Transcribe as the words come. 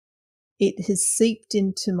it has seeped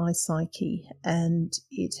into my psyche and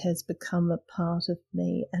it has become a part of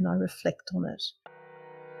me, and I reflect on it.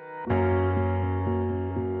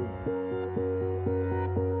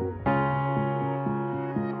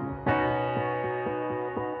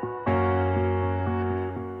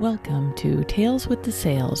 Welcome to Tales with the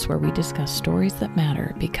Sales, where we discuss stories that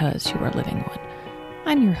matter because you are living one.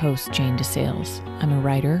 I'm your host, Jane DeSales. I'm a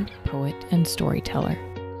writer, poet, and storyteller.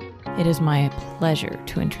 It is my pleasure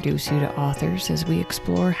to introduce you to authors as we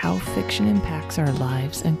explore how fiction impacts our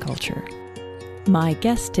lives and culture. My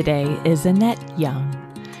guest today is Annette Young.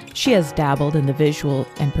 She has dabbled in the visual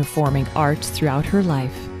and performing arts throughout her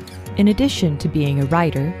life. In addition to being a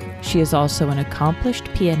writer, she is also an accomplished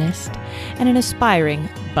pianist and an aspiring,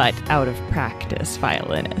 but out of practice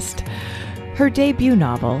violinist. Her debut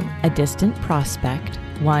novel, A Distant Prospect,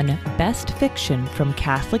 won Best Fiction from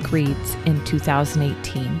Catholic Reads in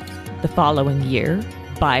 2018. The following year,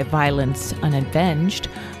 By Violence Unavenged,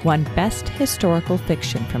 won Best Historical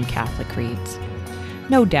Fiction from Catholic Reads.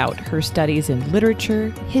 No doubt her studies in literature,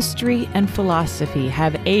 history, and philosophy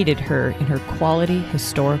have aided her in her quality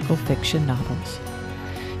historical fiction novels.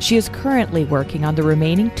 She is currently working on the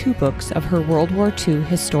remaining 2 books of her World War II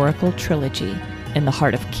historical trilogy, In the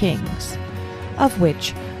Heart of Kings, of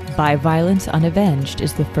which By Violence Unavenged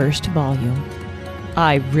is the first volume.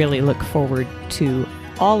 I really look forward to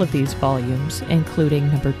all of these volumes, including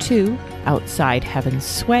number 2, Outside Heaven's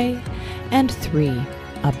Sway, and 3,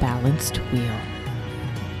 A Balanced Wheel.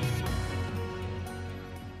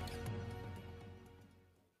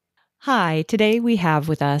 Hi, today we have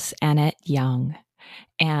with us Annette Young,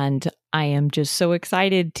 and I am just so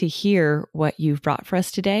excited to hear what you've brought for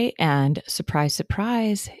us today, and surprise,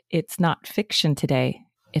 surprise, it's not fiction today,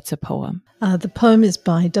 it's a poem. The poem is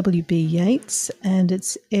by W.B. Yeats, and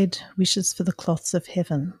it's Ed Wishes for the Cloths of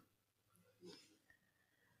Heaven.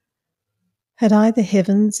 Had I the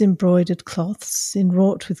heavens embroidered cloths,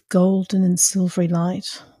 enwrought with golden and silvery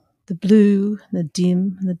light, the blue, the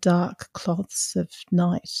dim, and the dark cloths of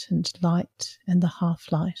night and light and the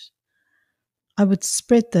half-light, I would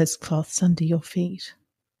spread those cloths under your feet.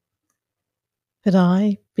 But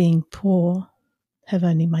I, being poor, have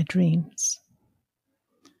only my dreams.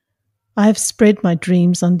 I have spread my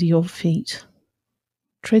dreams under your feet.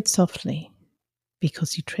 Tread softly,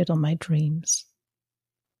 because you tread on my dreams.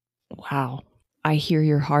 Wow, I hear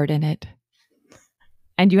your heart in it.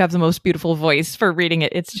 And you have the most beautiful voice for reading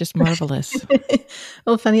it. It's just marvelous.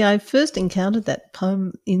 Well, funny, I first encountered that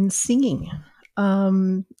poem in singing.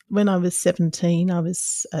 When I was 17, I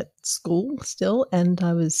was at school still, and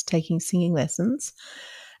I was taking singing lessons.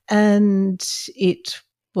 And it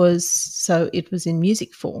was in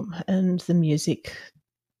music form, and the music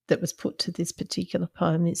that was put to this particular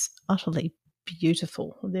poem is utterly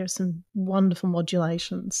beautiful. There are some wonderful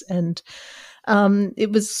modulations, and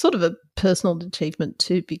it was sort of a personal achievement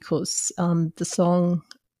too, because the song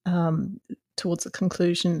towards the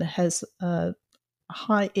conclusion has a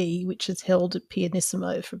high E, which is held at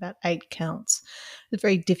pianissimo for about 8 counts. It's a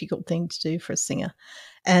very difficult thing to do for a singer.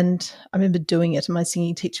 And I remember doing it, and my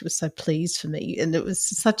singing teacher was so pleased for me. And it was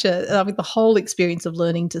such the whole experience of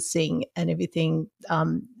learning to sing and everything,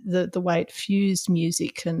 the way it fused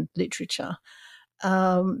music and literature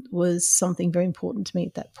was something very important to me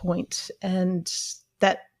at that point. And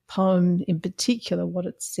that poem in particular, what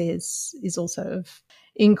it says, is also of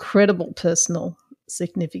incredible personal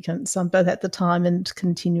significance, both at the time and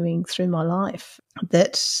continuing through my life.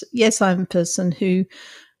 That, yes, I'm a person who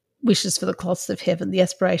wishes for the cloths of heaven. The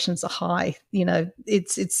aspirations are high. You know,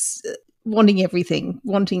 it's wanting everything,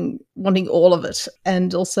 wanting all of it,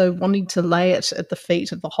 and also wanting to lay it at the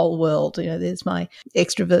feet of the whole world. You know, there's my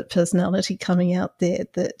extrovert personality coming out there,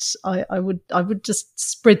 that I would just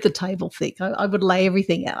spread the table thick. I would lay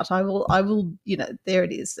everything out. I will, you know, there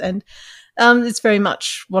it is. And it's very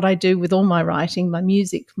much what I do with all my writing, my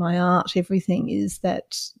music, my art, everything is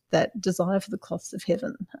that desire for the cloths of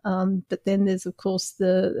heaven. But then there's, of course,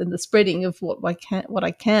 the spreading of what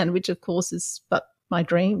I can, which of course is but my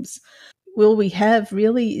dreams. All we have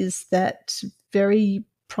really is that very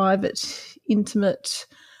private, intimate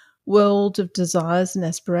world of desires and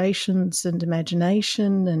aspirations and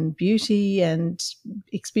imagination and beauty and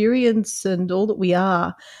experience and all that we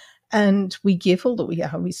are. And we give all that we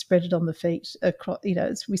are. We spread it on the feet, across, you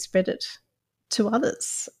know, we spread it to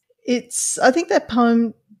others. I think that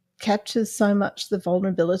poem captures so much the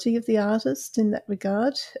vulnerability of the artist in that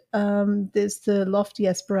regard. There's the lofty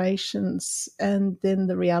aspirations, and then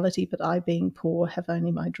the reality, but I, being poor, have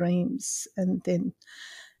only my dreams. And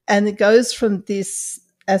it goes from this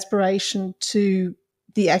aspiration to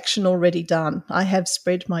the action already done. I have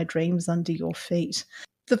spread my dreams under your feet.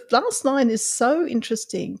 the last line is so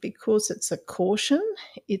interesting because it's a caution,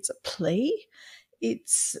 it's a plea,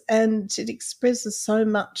 and it expresses so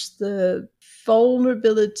much the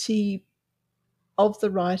vulnerability of the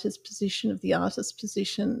writer's position, of the artist's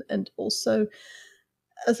position, and also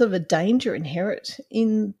a sort of a danger inherent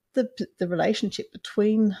in the relationship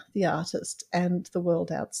between the artist and the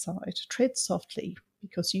world outside. Tread softly,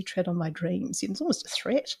 because you tread on my dreams. It's almost a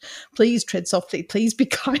threat. Please tread softly. Please be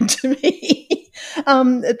kind to me.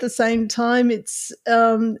 At the same time, it's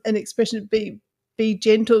an expression of be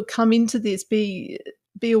gentle. Come into this. Be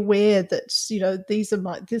aware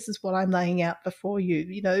that this is what I'm laying out before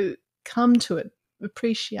you. Come to it.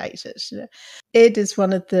 Appreciate it. Ed is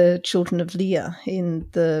one of the children of Lear in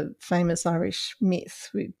the famous Irish myth,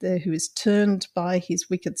 who is turned by his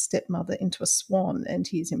wicked stepmother into a swan, and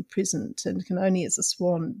he is imprisoned and can only as a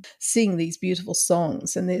swan sing these beautiful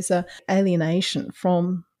songs, and there's a alienation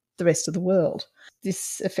from the rest of the world.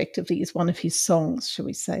 This effectively is one of his songs, shall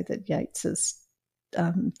we say, that Yeats has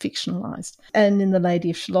fictionalized. And in The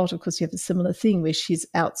Lady of Shalott, of course, you have a similar thing where she's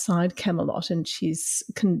outside Camelot and she's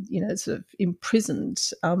sort of imprisoned,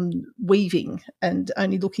 weaving and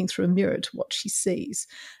only looking through a mirror to what she sees.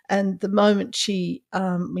 And the moment she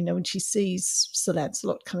when she sees Sir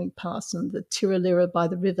Lancelot coming past and the Tiralira by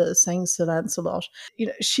the river saying Sir Lancelot,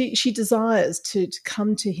 she desires to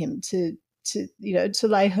come to him, to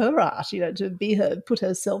lay her art, to be her, put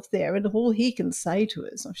herself there. And all he can say to her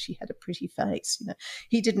is, oh, she had a pretty face.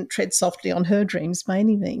 He didn't tread softly on her dreams by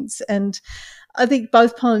any means. And I think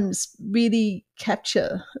both poems really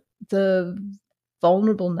capture the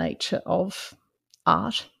vulnerable nature of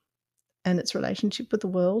art and its relationship with the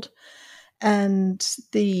world, and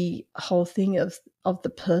the whole thing of the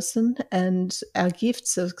person and our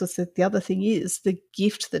gifts. Because the other thing is the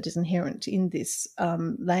gift that is inherent in this,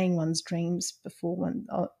 laying one's dreams before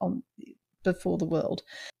before the world,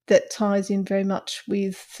 that ties in very much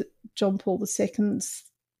with John Paul II's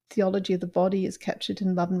theology of the body is captured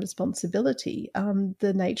in Love and Responsibility,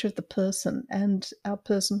 the nature of the person and our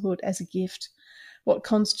personhood as a gift, what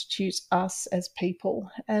constitutes us as people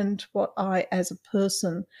and what I as a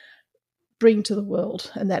person bring to the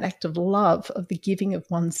world, and that act of love, of the giving of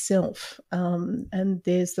oneself. And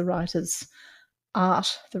there's the writer's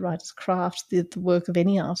art, the writer's craft, the work of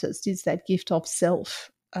any artist is that gift of self,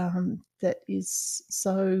 that is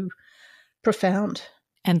so profound.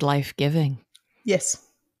 And life-giving. Yes.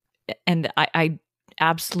 And I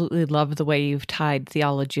absolutely love the way you've tied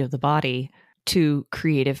theology of the body to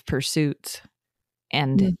creative pursuits,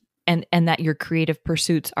 and that your creative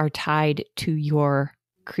pursuits are tied to your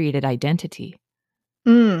created identity.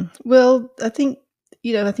 Well, I think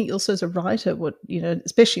also as a writer,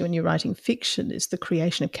 especially when you're writing fiction, is the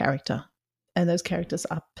creation of character, and those characters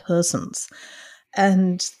are persons,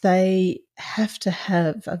 and they have to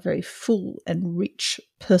have a very full and rich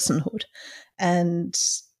personhood. And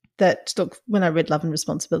that, look, when I read Love and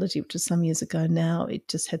Responsibility, which is some years ago now, it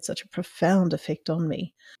just had such a profound effect on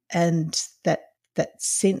me, and that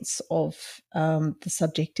sense of the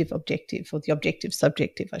subjective objective, or the objective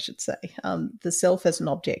subjective, I should say, the self as an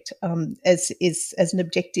object, as an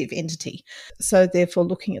objective entity. So therefore,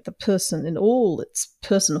 looking at the person in all its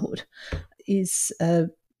personhood is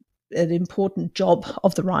an important job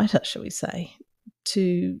of the writer, shall we say,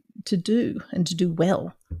 to do, and to do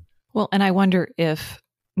well. Well, and I wonder if,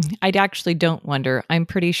 I actually don't wonder, I'm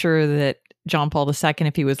pretty sure that John Paul II,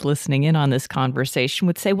 if he was listening in on this conversation,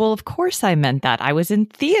 would say, well, of course I meant that. I was in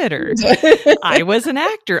theater. I was an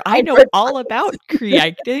actor. I know all about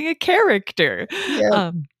creating a character.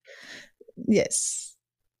 Yeah. Yes.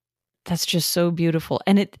 That's just so beautiful.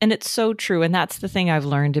 And it's so true. And that's the thing I've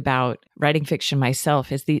learned about writing fiction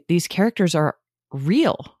myself, is these characters are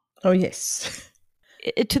real. Oh, yes.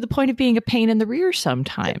 To the point of being a pain in the rear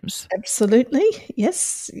sometimes. Absolutely.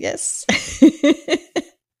 Yes. Yes.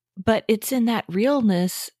 But it's in that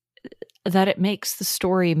realness that it makes the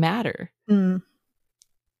story matter.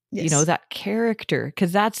 Yes. That character,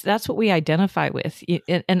 because that's what we identify with.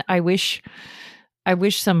 And I wish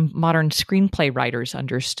some modern screenplay writers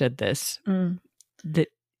understood this, that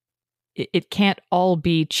it can't all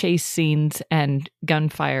be chase scenes and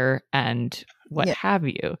gunfire and what have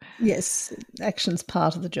you. Yes, action's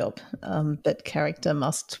part of the job, but character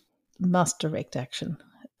must direct action.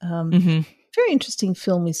 Very interesting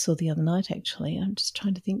film we saw the other night, actually. I'm just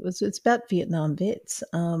trying to think. It's about Vietnam vets,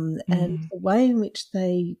 and the way in which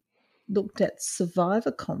they looked at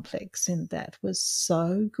survivor complex in that was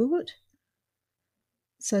so good.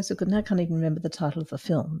 So good. Now I can't even remember the title of the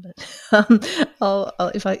film, but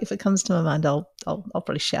if it comes to my mind, I'll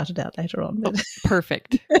probably shout it out later on. But. Oh,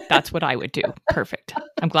 perfect. That's what I would do. Perfect.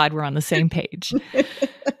 I'm glad we're on the same page.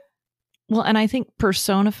 Well, and I think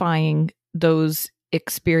personifying those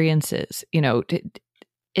experiences,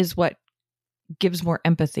 is what gives more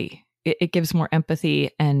empathy. It gives more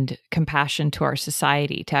empathy and compassion to our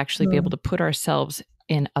society to actually be able to put ourselves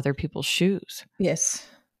in other people's shoes. Yes.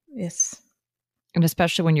 Yes. And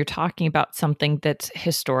especially when you're talking about something that's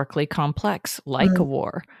historically complex, like a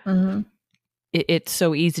war. Mm-hmm. It's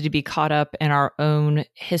so easy to be caught up in our own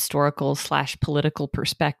historical/political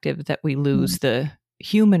perspective that we lose the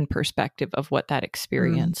human perspective of what that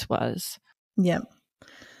experience was. Yeah.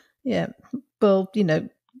 Yeah. Well,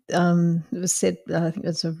 it was said, I think it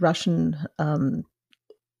was a Russian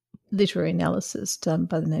literary analyst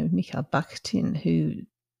by the name of Mikhail Bakhtin, who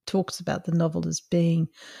talks about the novel as being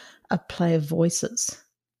a play of voices,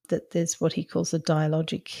 that there's what he calls a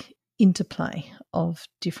dialogic interplay of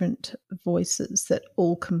different voices that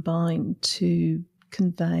all combine to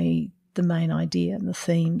convey the main idea and the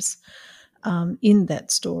themes in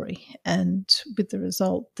that story. And with the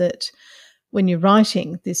result that when you're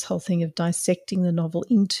writing, this whole thing of dissecting the novel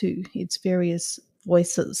into its various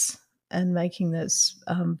voices and making those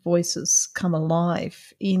voices come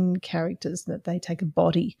alive in characters, that they take a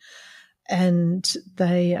body and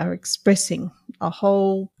they are expressing a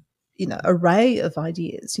whole, array of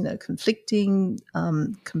ideas, conflicting,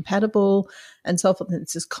 compatible, and so forth. And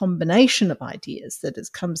it's this combination of ideas that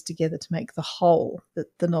comes together to make the whole that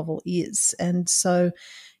the novel is. And so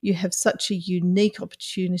you have such a unique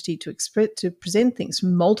opportunity to present things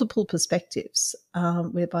from multiple perspectives,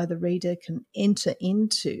 whereby the reader can enter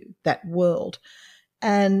into that world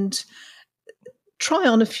and try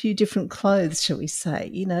on a few different clothes, shall we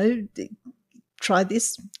say, try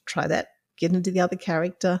this, try that, get into the other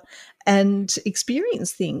character and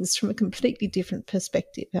experience things from a completely different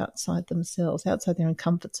perspective outside themselves, outside their own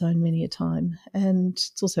comfort zone many a time. And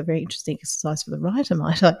it's also a very interesting exercise for the writer,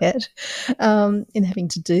 might I add, in having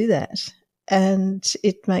to do that. And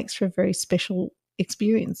it makes for a very special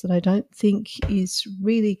experience that I don't think is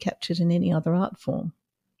really captured in any other art form.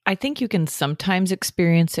 I think you can sometimes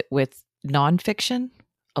experience it with nonfiction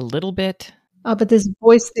a little bit. But there's a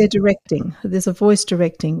voice there directing. There's a voice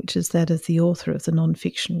directing, which is that of the author of the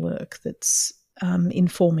nonfiction work that's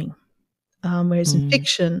informing. Whereas in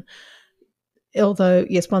fiction, although,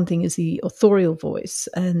 yes, one thing is the authorial voice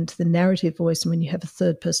and the narrative voice, and when you have a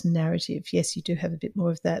third-person narrative, yes, you do have a bit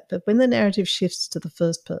more of that. But when the narrative shifts to the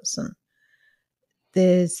first person,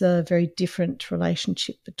 there's a very different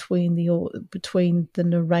relationship between the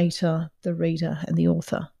narrator, the reader, and the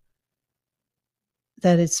author.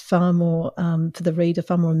 That is far more, for the reader,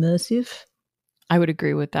 far more immersive. I would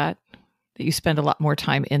agree with that you spend a lot more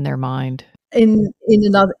time in their mind. In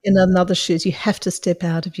another shoes, you have to step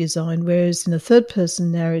out of your zone, whereas in a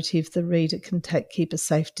third-person narrative, the reader can keep a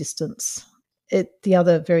safe distance. The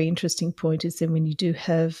other very interesting point is then when you do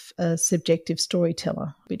have a subjective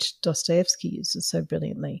storyteller, which Dostoevsky uses so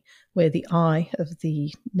brilliantly, where the I of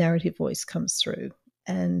the narrative voice comes through.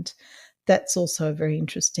 And that's also a very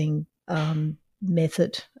interesting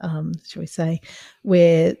method, shall we say,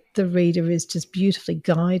 where the reader is just beautifully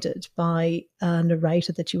guided by a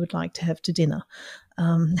narrator that you would like to have to dinner.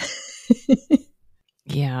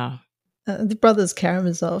 Yeah. The brothers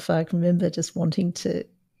Karamazov, I can remember just wanting to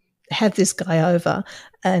have this guy over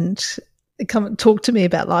and come and talk to me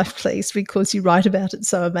about life, please, because you write about it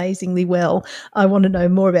so amazingly well. I want to know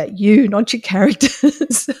more about you, not your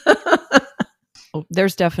characters.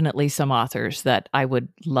 There's definitely some authors that I would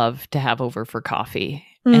love to have over for coffee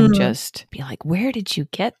and just be like, where did you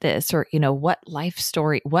get this? Or, what life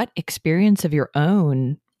story, what experience of your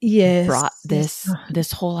own brought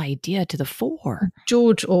this whole idea to the fore?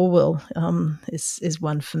 George Orwell is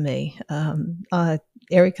one for me.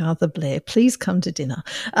 Eric Arthur Blair, please come to dinner.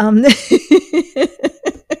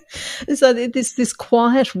 So there's this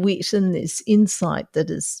quiet wit and this insight that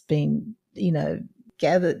has been,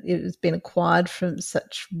 gathered, it has been acquired from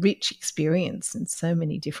such rich experience in so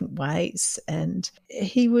many different ways, and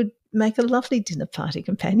he would make a lovely dinner party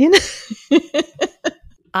companion.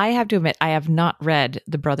 I have to admit, I have not read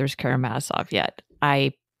The Brothers Karamazov yet.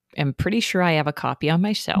 I am pretty sure I have a copy on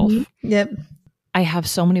my shelf. Yep. I have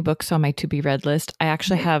so many books on my to-be-read list. I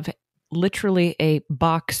actually have literally a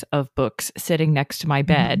box of books sitting next to my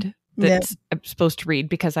bed that's I'm supposed to read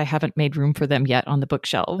because I haven't made room for them yet on the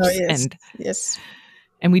bookshelves. Oh, yes.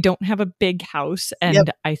 And we don't have a big house.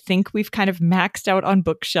 And I think we've kind of maxed out on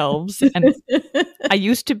bookshelves. And I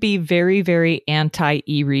used to be very, very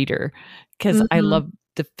anti-e-reader because I love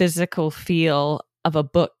the physical feel of a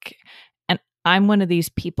book. And I'm one of these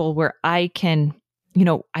people where I can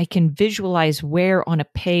visualize where on a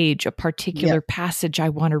page a particular passage I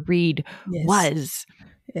want to read was.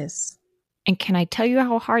 Yes. And can I tell you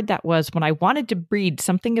how hard that was when I wanted to read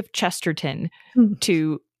something of Chesterton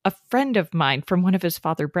to a friend of mine from one of his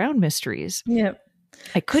Father Brown mysteries? Yeah.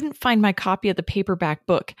 I couldn't find my copy of the paperback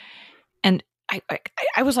book. And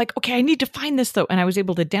I was like, okay, I need to find this though. And I was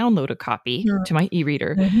able to download a copy to my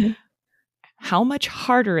e-reader. Mm-hmm. How much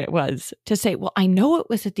harder it was to say, well, I know it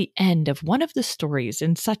was at the end of one of the stories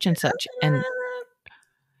in such and such. And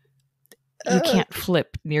you can't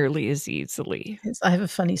flip nearly as easily. Yes, I have a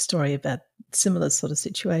funny story about similar sort of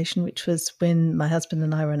situation, which was when my husband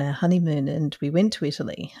and I were on our honeymoon and we went to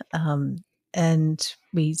Italy, and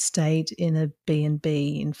we stayed in a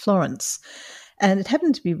B&B in Florence, and it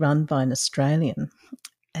happened to be run by an Australian,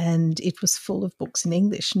 and it was full of books in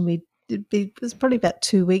English, and it was probably about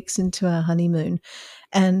 2 weeks into our honeymoon,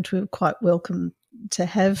 and we were quite welcome to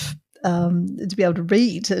have to be able to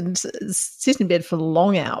read and sit in bed for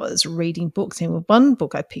long hours reading books. And one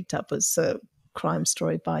book I picked up was a crime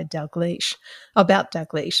story by about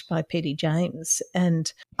Dalgleish by P.D. James,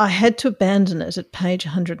 and I had to abandon it at page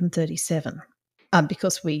 137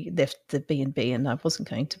 because we left the B&B and I wasn't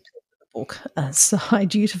going to the book, so I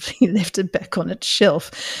dutifully left it back on its shelf.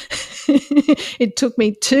 It took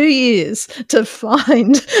me 2 years to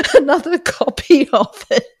find another copy of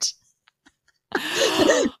it.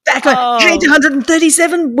 Back on page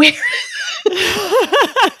 137, where?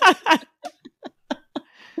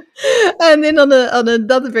 And then on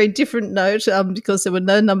another very different note, because there were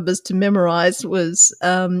no numbers to memorize, was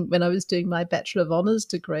when I was doing my Bachelor of Honours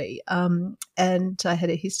degree, and I had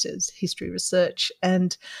a history research,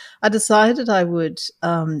 and I decided I would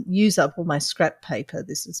use up all my scrap paper.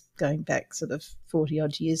 This is going back sort of 40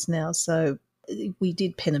 odd years now, so we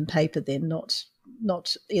did pen and paper then,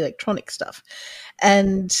 not electronic stuff.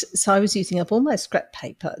 And so I was using up all my scrap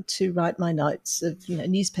paper to write my notes of,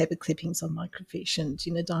 newspaper clippings on microfiche and,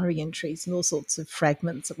 diary entries and all sorts of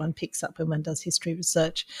fragments that one picks up when one does history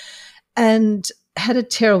research, and had a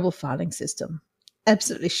terrible filing system.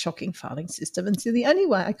 Absolutely shocking filing system. And so the only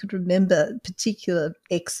way I could remember particular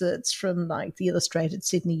excerpts from like the Illustrated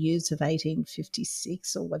Sydney News of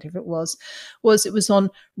 1856 or whatever it was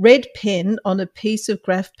on red pen on a piece of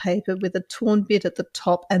graph paper with a torn bit at the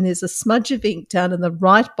top, and there's a smudge of ink down in the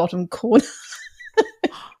right bottom corner.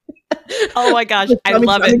 Oh my gosh, I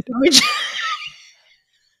love it.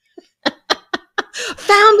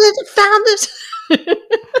 Found it.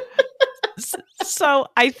 So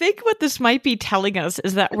I think what this might be telling us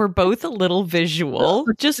is that we're both a little visual,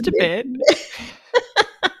 just a bit.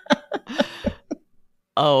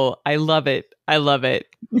 Oh, I love it.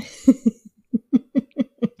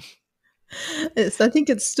 Yes, I think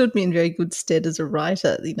it stood me in very good stead as a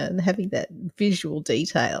writer, and having that visual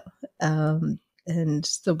detail, and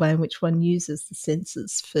the way in which one uses the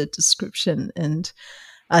senses for description. And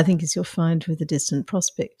I think, as you'll find with A Distant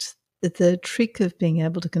Prospect, the trick of being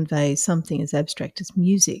able to convey something as abstract as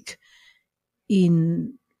music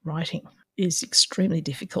in writing is extremely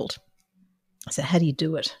difficult. So how do you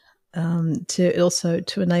do it? To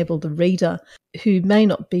enable the reader who may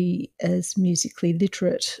not be as musically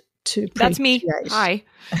literate to appreciate. That's me. Hi.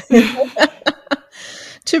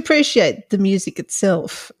 To appreciate the music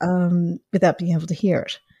itself without being able to hear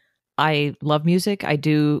it. I love music. I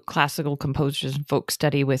do classical composers and folk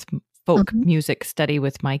music study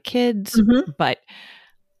with my kids, but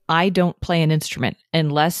I don't play an instrument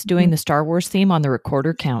unless doing the Star Wars theme on the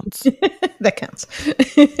recorder counts. That counts.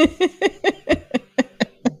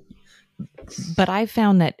 But I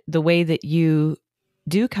found that the way that you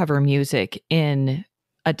do cover music in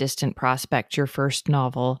A Distant Prospect, your first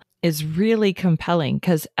novel, is really compelling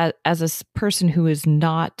because as a person who is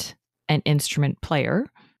not an instrument player,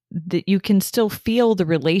 that you can still feel the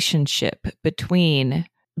relationship between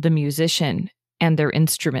the musician and their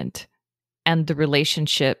instrument, and the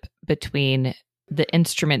relationship between the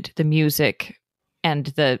instrument, the music, and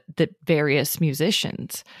the various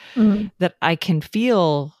musicians. That I can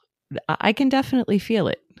definitely feel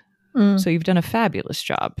it. So you've done a fabulous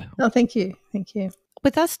job. Oh, thank you.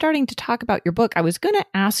 With us starting to talk about your book, I was going to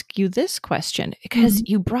ask you this question, because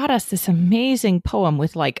you brought us this amazing poem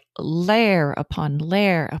with like layer upon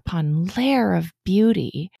layer upon layer of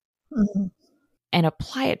beauty. And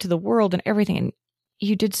apply it to the world and everything. And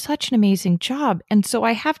you did such an amazing job. And so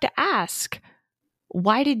I have to ask,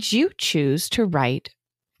 why did you choose to write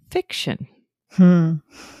fiction?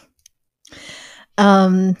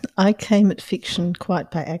 I came at fiction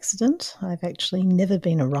quite by accident. I've actually never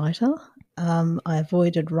been a writer. I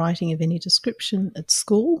avoided writing of any description at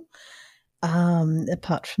school.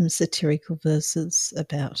 apart from satirical verses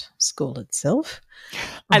about school itself.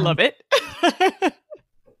 I love it.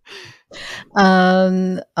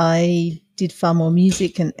 I did far more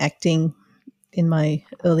music and acting in my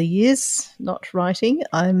early years, not writing.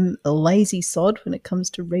 I'm a lazy sod when it comes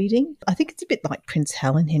to reading. I think it's a bit like Prince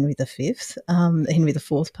Hal in Henry V, Henry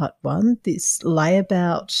IV, Part 1, this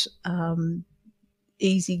layabout,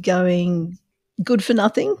 easygoing, good for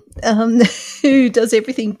nothing, who does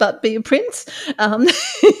everything but be a prince,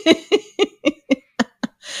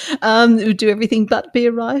 who do everything but be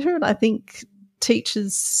a writer. And I think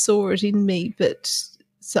teachers saw it in me, but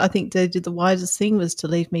so I think they did the wisest thing was to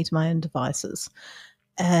leave me to my own devices.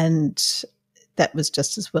 And that was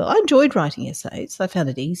just as well. I enjoyed writing essays. I found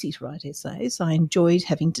it easy to write essays. I enjoyed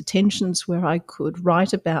having detentions where I could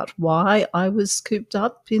write about why I was cooped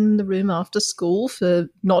up in the room after school for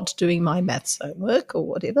not doing my maths homework or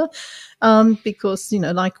whatever. Because,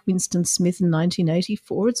 like Winston Smith in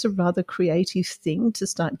 1984, it's a rather creative thing to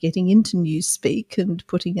start getting into newspeak and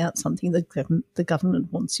putting out something that the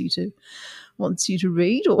government wants you to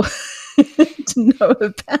read or to know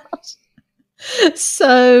about.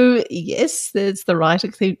 So, yes, there's the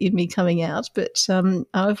writer in me coming out, but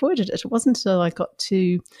I avoided it. It wasn't until I got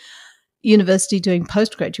to university doing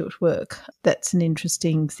postgraduate work. That's an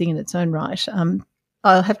interesting thing in its own right.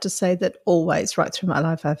 I'll have to say that always, right through my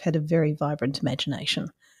life, I've had a very vibrant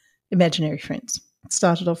imagination. Imaginary friends. It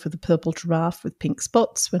started off with a purple giraffe with pink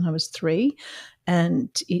spots when I was 3,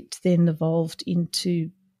 and it then evolved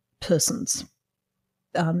into persons,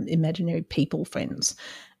 imaginary people friends.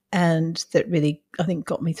 And that really, I think,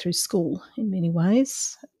 got me through school in many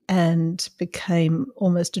ways and became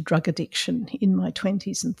almost a drug addiction in my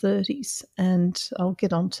 20s and 30s. And I'll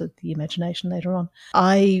get on to the imagination later on.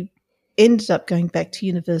 I ended up going back to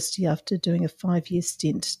university after doing a 5-year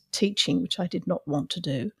stint teaching, which I did not want to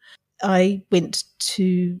do. I went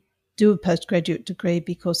to do a postgraduate degree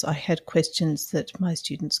because I had questions that my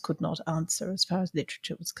students could not answer as far as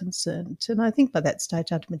literature was concerned. And I think by that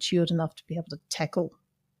stage I'd matured enough to be able to tackle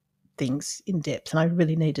things in depth, and I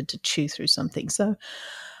really needed to chew through something. So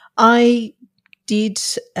I did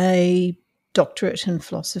a doctorate in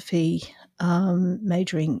philosophy,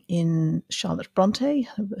 majoring in Charlotte Bronte,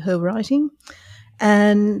 her writing.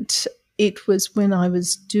 And it was when I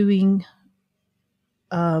was doing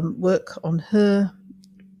work on her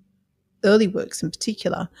early works in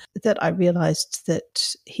particular that I realised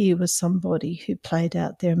that here was somebody who played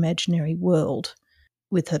out their imaginary world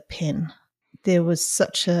with her pen. There was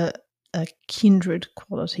such a kindred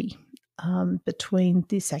quality between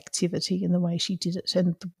this activity and the way she did it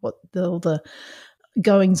and all the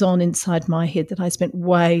goings on inside my head that I spent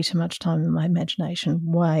way too much time in my imagination,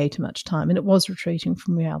 way too much time. And it was retreating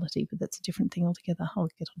from reality, but that's a different thing altogether. I'll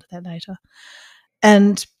get onto that later.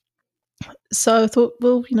 And so I thought,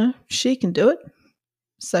 well, she can do it.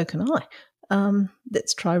 So can I.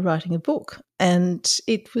 Let's try writing a book. And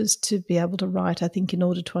it was to be able to write, I think, in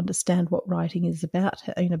order to understand what writing is about.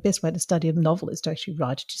 Best way to study a novel is to actually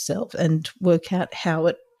write it yourself and work out how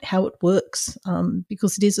it works,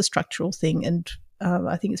 because it is a structural thing. And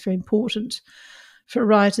I think it's very important for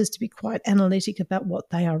writers to be quite analytic about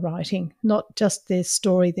what they are writing, not just their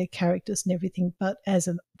story, their characters and everything, but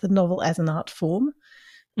the novel as an art form.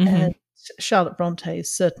 Mm-hmm. And Charlotte Bronte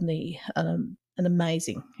is certainly an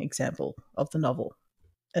amazing example of the novel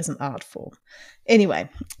as an art form. Anyway,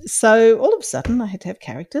 so all of a sudden I had to have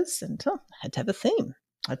characters and I had to have a theme.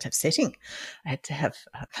 I had to have setting. I had to have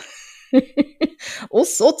all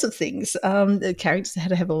sorts of things. The characters had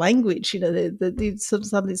to have a language.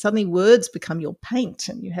 Suddenly words become your paint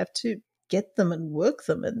and you have to get them and work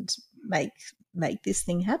them and make this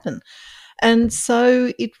thing happen. And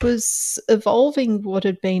so it was evolving what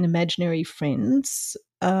had been imaginary friends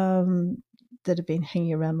that had been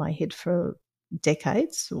hanging around my head for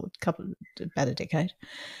decades, or about a decade,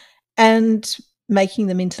 and making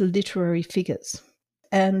them into literary figures.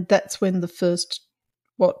 And that's when the first,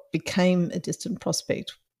 what became A Distant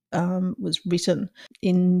Prospect, was written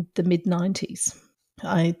in the mid-90s.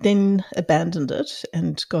 I then abandoned it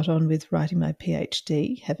and got on with writing my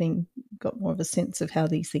PhD, having got more of a sense of how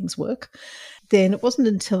these things work. Then it wasn't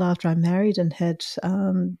until after I married and had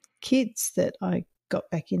kids that I got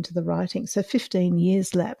back into the writing. So 15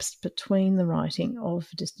 years lapsed between the writing of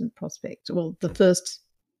A Distant Prospect, well, the first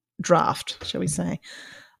draft, shall we say,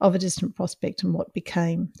 of A Distant Prospect and what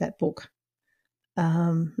became that book.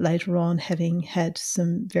 Later on, having had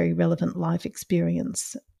some very relevant life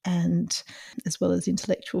experience and as well as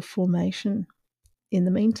intellectual formation in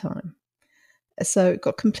the meantime. So it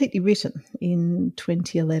got completely written in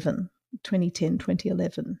 2010,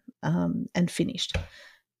 2011, and finished.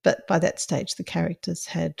 But by that stage, the characters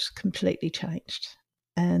had completely changed,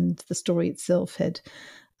 and the story itself had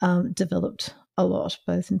developed a lot,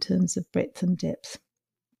 both in terms of breadth and depth.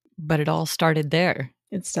 But it all started there.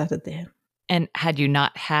 It started there. And had you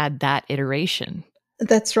not had that iteration?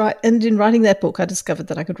 That's right. And in writing that book, I discovered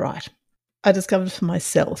that I could write. I discovered for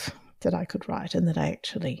myself that I could write and that I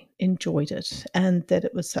actually enjoyed it, and that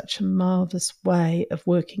it was such a marvellous way of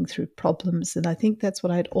working through problems. And I think that's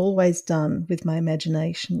what I'd always done with my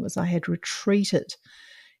imagination, was I had retreated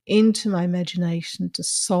into my imagination to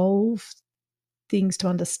solve things, to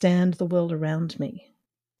understand the world around me.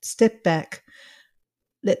 Step back.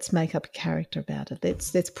 Let's make up a character about it.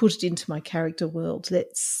 Let's put it into my character world.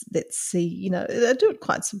 Let's see, I do it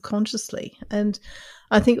quite subconsciously. And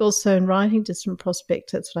I think also in writing Distant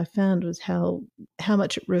Prospect, that's what I found, was how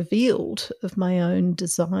much it revealed of my own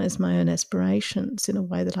desires, my own aspirations, in a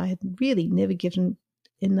way that I had really never given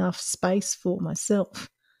enough space for myself.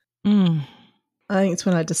 I think it's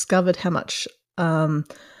when I discovered how much I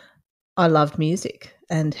loved music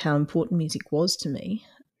and how important music was to me.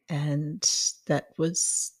 And that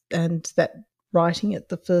writing it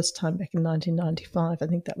the first time back in 1995, I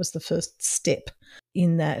think that was the first step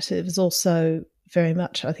in that. It was also very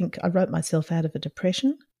much, I think I wrote myself out of a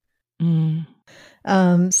depression. So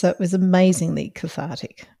it was amazingly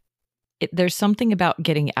cathartic. There's something about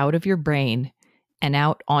getting out of your brain and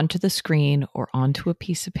out onto the screen or onto a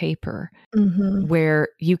piece of paper where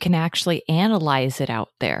you can actually analyze it out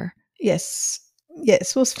there. Yes.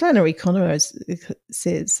 Well, Flannery O'Connor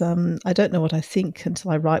says, I don't know what I think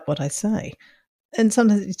until I write what I say. And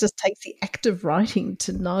sometimes it just takes the act of writing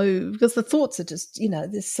to know, because the thoughts are just,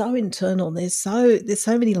 they're so internal. There's so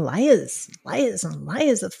many layers and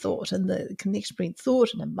layers of thought, and the connection between thought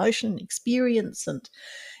and emotion and experience and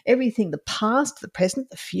everything, the past, the present,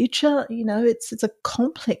 the future. It's a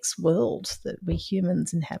complex world that we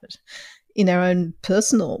humans inhabit in our own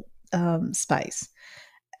personal space.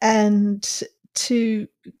 And to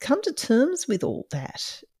come to terms with all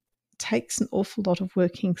that takes an awful lot of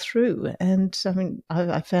working through. And I mean,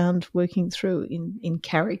 I found working through in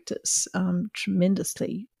characters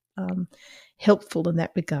tremendously helpful in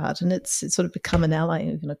that regard. And it's sort of become an ally,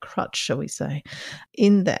 even a crutch, shall we say,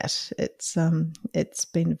 in that. It's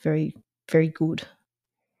been very, very good,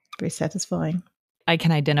 very satisfying. I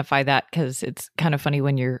can identify that, because it's kind of funny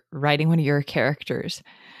when you're writing one of your characters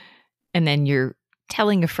and then you're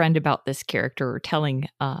telling a friend about this character, or talking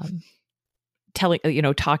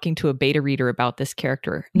to a beta reader about this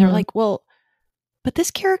character. And they're like, well, but this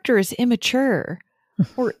character is immature,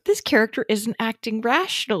 or this character isn't acting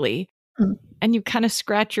rationally. And you kind of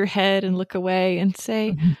scratch your head and look away and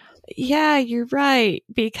say, yeah, you're right,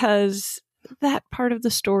 because that part of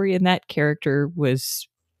the story and that character was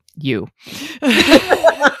you.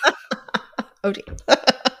 Oh dear.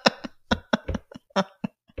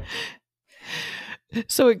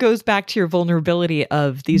 So it goes back to your vulnerability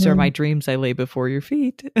of, these are my dreams I lay before your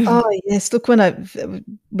feet. Oh, yes. Look, with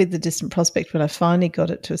the Distant Prospect, when I finally got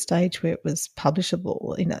it to a stage where it was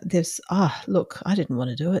publishable, look, I didn't want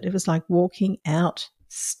to do it. It was like walking out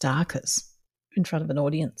starkers in front of an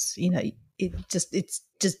audience. It's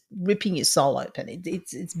just ripping your soul open.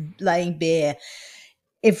 It's laying bare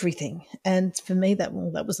everything. And for me, that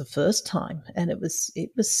was the first time, and it was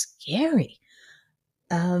scary.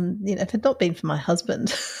 If it had not been for my husband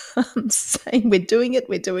saying, we're doing it,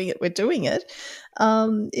 it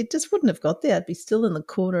just wouldn't have got there. I'd be still in the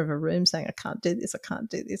corner of a room saying, I can't do this, I can't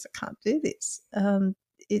do this, I can't do this.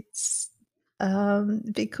 It's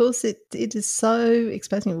because it is so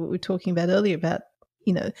exposing, what we were talking about earlier about,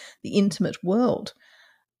 the intimate world.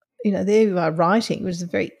 There you are writing, which is a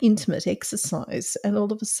very intimate exercise, and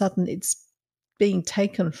all of a sudden it's being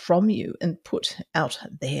taken from you and put out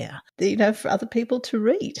there, for other people to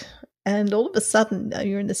read. And all of a sudden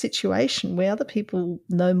you're in a situation where other people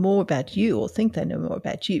know more about you, or think they know more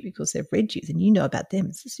about you because they've read you, than you know about them.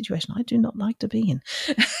 It's a situation I do not like to be in.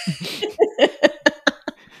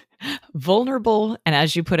 Vulnerable, and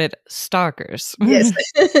as you put it, stalkers. Yes.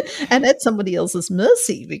 And at somebody else's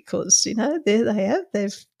mercy, because, there they have,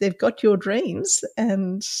 they've got your dreams,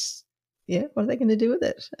 and what are they going to do with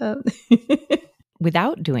it?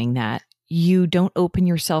 Without doing that, you don't open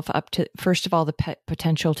yourself up to, first of all, the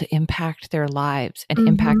potential to impact their lives and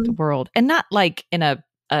impact the world. And not like in a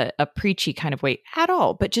preachy kind of way at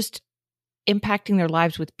all, but just impacting their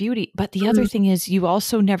lives with beauty. But the other thing is, you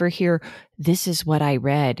also never hear, this is what I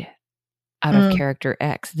read out of character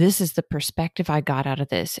X. This is the perspective I got out of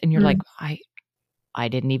this. And you're like, I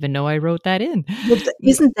didn't even know I wrote that in. Well,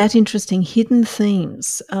 isn't that interesting? Hidden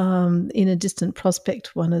themes in A Distant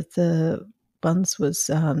Prospect. One of the ones was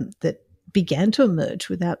that began to emerge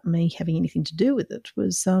without me having anything to do with it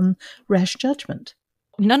was rash judgment.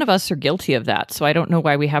 None of us are guilty of that, so I don't know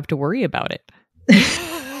why we have to worry about it.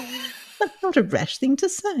 Not a rash thing to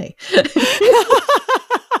say.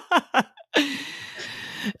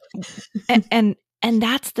 And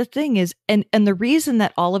that's the thing is, and the reason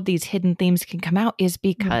that all of these hidden themes can come out is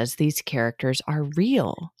because these characters are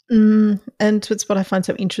real. And it's what I find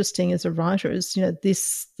so interesting as a writer is,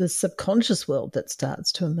 the subconscious world that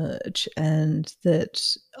starts to emerge, and that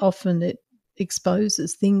often it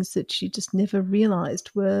exposes things that you just never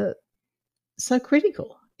realized were so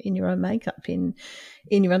critical in your own makeup, in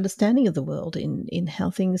your understanding of the world, in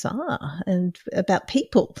how things are and about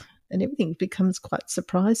people, and everything becomes quite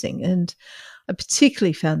surprising. And I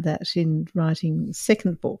particularly found that in writing the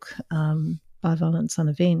second book, By Violence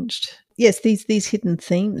Unavenged. Yes, these hidden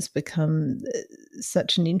themes become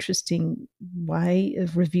such an interesting way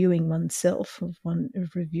of reviewing oneself, of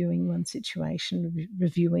reviewing one situation,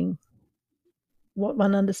 reviewing what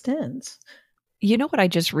one understands. You know what I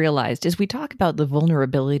just realized is we talk about the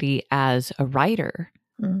vulnerability as a writer,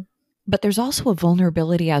 but there's also a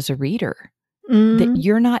vulnerability as a reader. That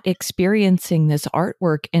you're not experiencing this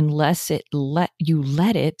artwork unless you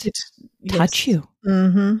let it touch you.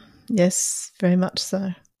 Mm-hmm. Yes, very much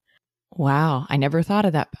so. Wow, I never thought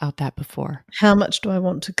about that before. How much do I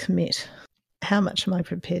want to commit? How much am I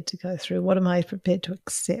prepared to go through? What am I prepared to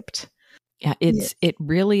accept? Yeah, it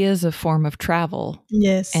really is a form of travel.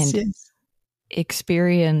 Yes, and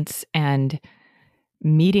experience and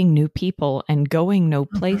meeting new people and going new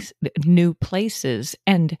places,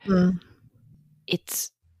 and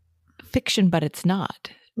it's fiction, but it's not.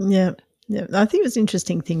 Yeah. I think it was an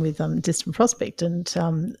interesting thing with Distant Prospect, and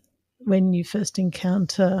when you first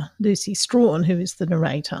encounter Lucy Strawn, who is the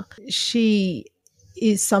narrator, she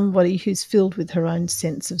is somebody who's filled with her own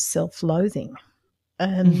sense of self-loathing,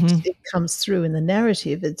 and it comes through in the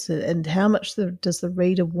narrative. And how much does the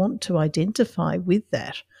reader want to identify with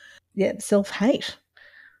that? Yeah, self-hate.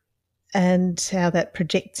 And how that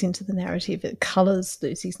projects into the narrative. It colours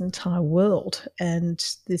Lucy's entire world, and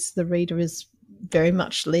the reader is very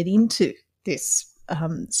much led into this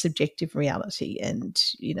subjective reality, and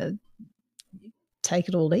take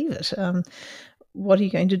it or leave it. What are you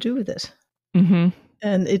going to do with it? Mm-hmm.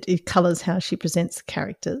 And it colours how she presents the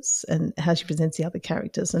characters and how she presents the other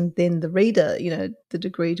characters, and then the reader, the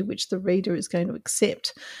degree to which the reader is going to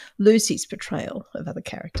accept Lucy's portrayal of other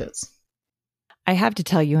characters. I have to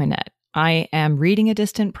tell you, Annette, I am reading A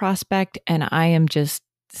Distant Prospect, and I am just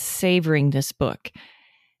savoring this book.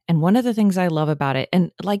 And one of the things I love about it,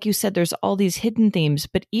 and like you said, there's all these hidden themes,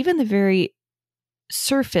 but even the very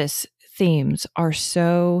surface themes are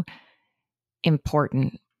so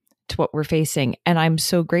important to what we're facing. And I'm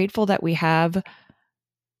so grateful that we have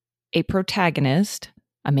a protagonist,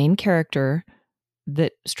 a main character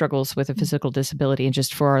that struggles with a physical disability. And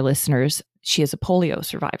just for our listeners, she is a polio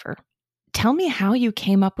survivor. Tell me how you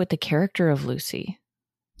came up with the character of Lucy.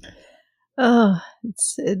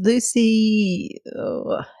 It's Lucy.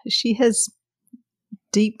 She has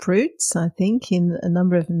deep roots, I think, in a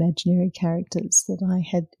number of imaginary characters that I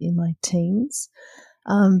had in my teens.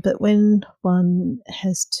 But when one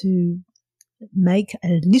has to make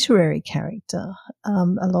a literary character,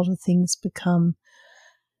 a lot of things become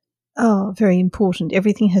very important.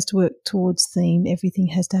 Everything has to work towards theme. Everything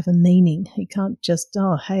has to have a meaning. You can't just,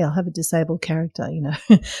 hey, I'll have a disabled character,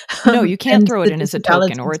 No, you can't throw it in as a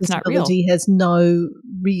token, or it's not real. Disability has no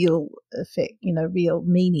real effect, real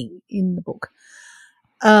meaning in the book.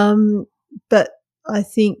 But I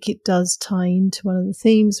think it does tie into one of the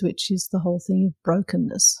themes, which is the whole thing of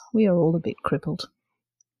brokenness. We are all a bit crippled.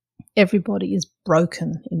 Everybody is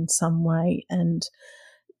broken in some way, and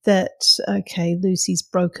that, okay, Lucy's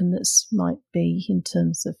brokenness might be in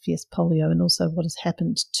terms of, yes, polio, and also what has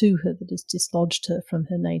happened to her that has dislodged her from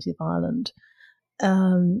her native island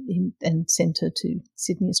and sent her to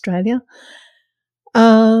Sydney, Australia.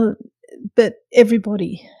 But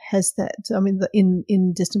everybody has that. I mean,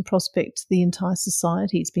 in Distant Prospect, the entire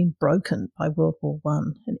society has been broken by World War I,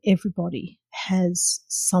 and everybody has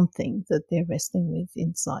something that they're wrestling with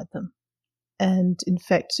inside them. And in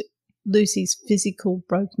fact, Lucy's physical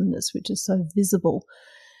brokenness, which is so visible,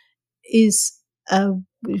 is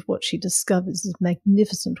what she discovers is a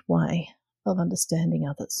magnificent way of understanding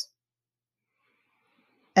others.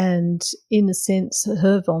 And in a sense,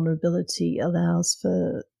 her vulnerability allows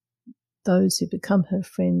for those who become her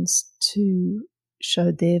friends to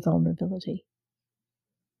show their vulnerability.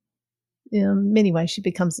 In many ways, she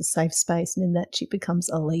becomes a safe space, and in that she becomes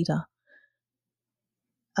a leader.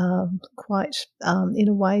 Quite in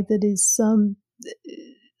a way that is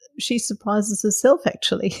she surprises herself,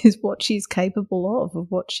 actually, is what she's capable of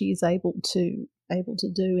what she is able to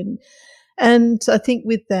do. And I think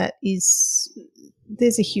with that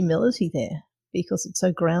there's a humility there, because it's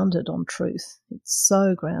so grounded on truth. It's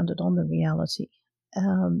so grounded on the reality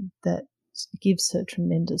that gives her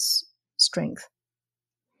tremendous strength.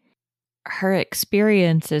 Her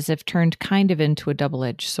experiences have turned kind of into a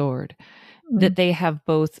double-edged sword, that they have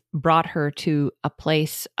both brought her to a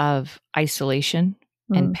place of isolation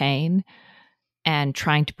and pain and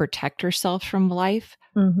trying to protect herself from life.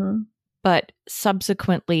 But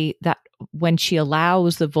subsequently, that when she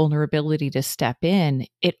allows the vulnerability to step in,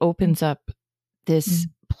 it opens up this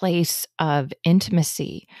place of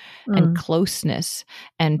intimacy and closeness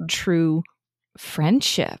and true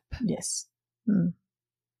friendship. Yes.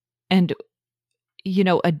 And,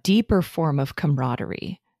 a deeper form of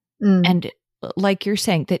camaraderie. And like you're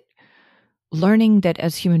saying, that learning that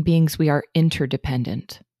as human beings, we are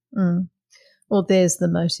interdependent. Well, there's the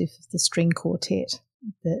motif of the string quartet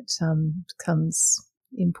that becomes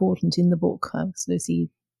important in the book. Lucy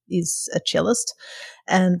is a cellist,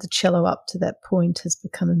 and the cello up to that point has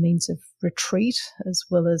become a means of retreat, as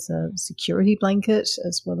well as a security blanket,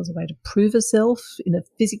 as well as a way to prove herself in a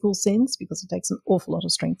physical sense, because it takes an awful lot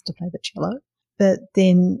of strength to play the cello. But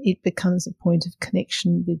then it becomes a point of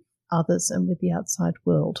connection with others and with the outside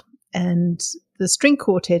world. And the string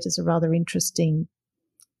quartet is a rather interesting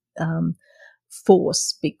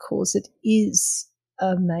force, because it is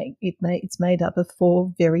it's made up of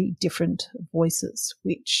 4 very different voices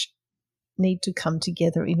which need to come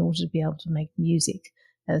together in order to be able to make music.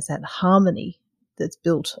 And it's that harmony that's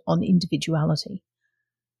built on individuality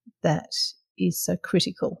that is so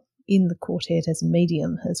critical in the quartet as a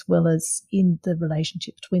medium, as well as in the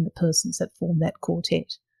relationship between the persons that form that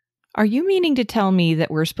quartet. Are you meaning to tell me that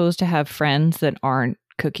we're supposed to have friends that aren't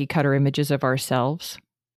cookie cutter images of ourselves?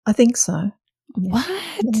 I think so. What?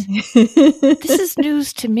 This is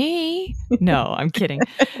news to me. No, I'm kidding.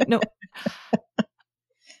 No,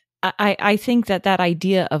 I think that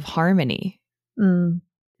idea of harmony,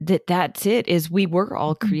 that's it, is we were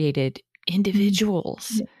all created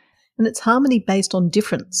individuals. Yeah. And it's harmony based on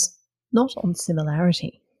difference, not on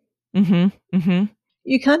similarity. You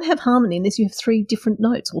can't have harmony unless you have 3 different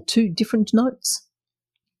notes or 2 different notes.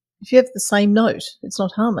 If you have the same note, it's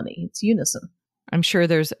not harmony, it's unison. I'm sure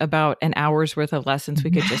there's about an hour's worth of lessons.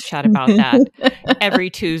 We could just chat about that every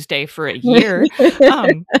Tuesday for a year.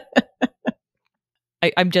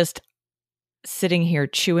 I'm just sitting here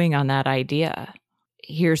chewing on that idea.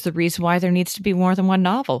 Here's the reason why there needs to be more than one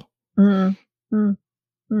novel.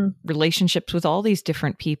 Relationships with all these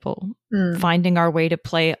different people, finding our way to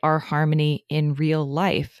play our harmony in real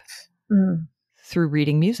life through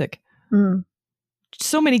reading music.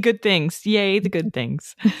 So many good things. Yay, the good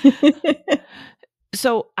things.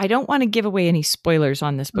 So I don't want to give away any spoilers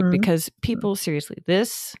on this book, because people, seriously,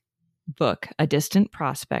 this book, A Distant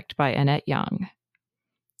Prospect by Annette Young,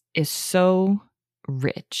 is so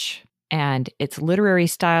rich, and its literary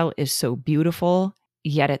style is so beautiful,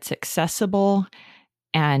 yet it's accessible,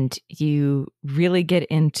 and you really get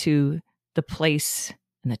into the place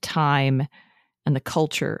and the time and the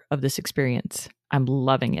culture of this experience. I'm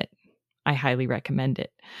loving it. I highly recommend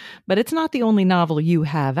it. But it's not the only novel you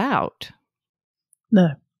have out.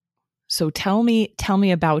 No. So tell me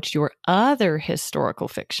about your other historical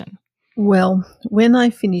fiction. Well, when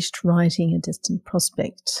I finished writing A Distant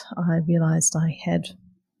Prospect, I realised I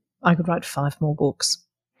could write 5 more books.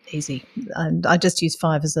 Easy. And I just used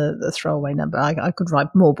 5 as a throwaway number. I could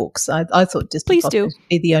write more books. I thought Distant Prospect would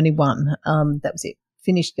be the only one. That was it.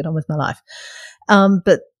 Finished, get on with my life.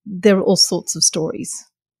 But there are all sorts of stories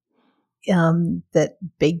that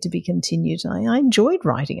beg to be continued. I enjoyed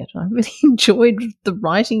writing it. I really enjoyed the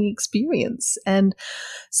writing experience. And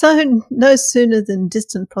so no sooner than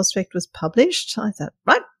Distant Prospect was published, I thought,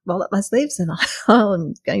 right, roll up my sleeves and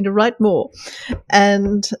I'm going to write more.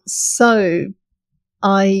 And so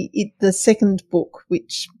the second book,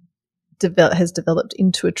 which has developed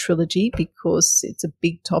into a trilogy because it's a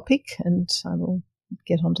big topic, and I will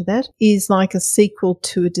get onto that, is like a sequel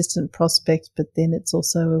to A Distant Prospect, but then it's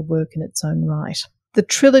also a work in its own right. The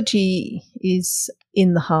trilogy is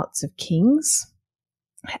In the Hearts of Kings,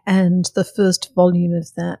 and the first volume of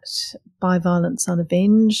that, By Violence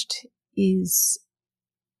Unavenged, is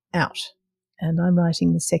out, and I'm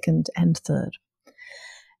writing the second and third.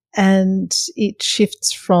 And it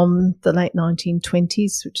shifts from the late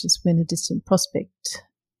 1920s, which is when A Distant Prospect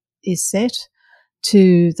is set,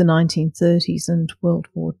 to the 1930s and World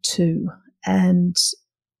War II. And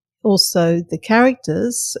also the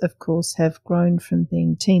characters, of course, have grown from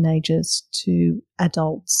being teenagers to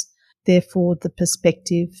adults. therefore the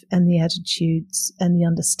perspective and the attitudes and the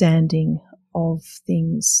understanding of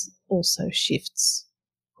things also shifts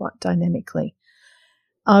quite dynamically.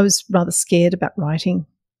 I was rather scared about writing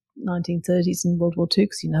 1930s and World War II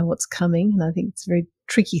because you know what's coming, and I think it's a very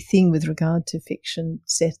tricky thing with regard to fiction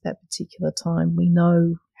set at that particular time. We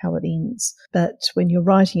know how it ends, but when you're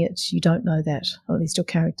writing it, you don't know that, or at least your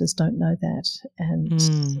characters don't know that, and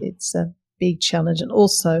it's a big challenge. And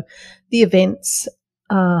also, the events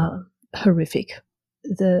are horrific.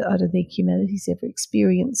 I don't think humanity's ever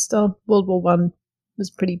experienced. World War One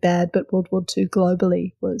was pretty bad, but World War II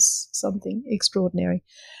globally was something extraordinary.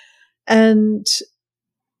 And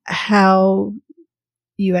how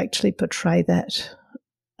you actually portray that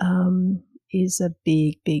is a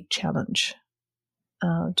big, big challenge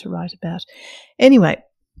to write about. Anyway,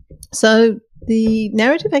 so the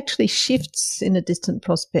narrative actually shifts in A Distant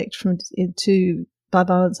Prospect to By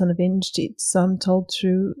Violence Unavenged. It's told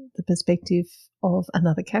through the perspective of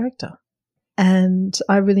another character. And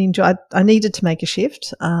I really enjoyed. I needed to make a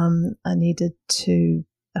shift. I needed to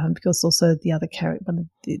because also the other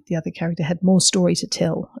character had more story to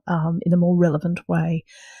tell in a more relevant way.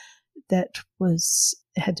 That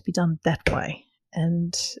had to be done that way,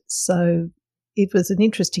 and so it was an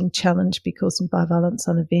interesting challenge because in By Violence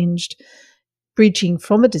Unavenged, bridging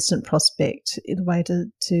from A Distant Prospect in a way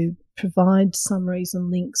to provide summaries and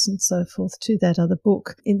links and so forth to that other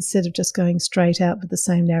book, instead of just going straight out with the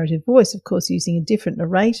same narrative voice, of course, using a different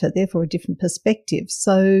narrator, therefore a different perspective.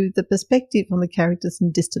 So the perspective on the characters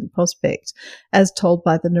in Distant Prospect, as told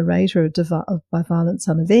by the narrator of By Violence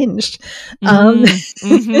Unavenged,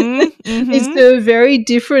 is a very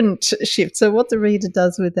different shift. So what the reader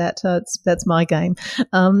does with that, that's my game.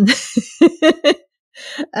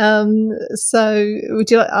 So would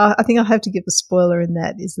you? I think I have to give a spoiler in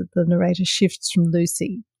that, is that the narrator shifts from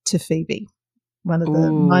Lucy to Phoebe, one of the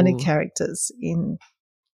minor characters in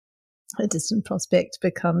A Distant Prospect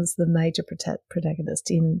becomes the major protagonist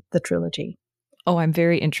in the trilogy. Oh, I'm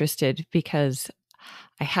very interested because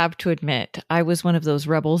I have to admit, I was one of those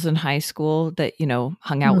rebels in high school that,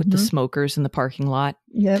 hung out with the smokers in the parking lot.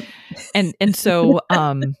 Yep. And so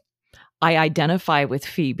I identify with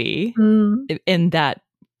Phoebe in that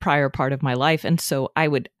prior part of my life. And so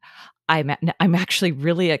I'm actually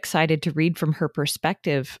really excited to read from her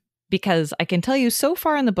perspective, because I can tell you so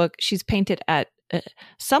far in the book, she's painted at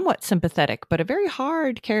somewhat sympathetic, but a very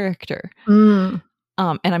hard character. And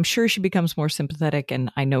I'm sure she becomes more sympathetic.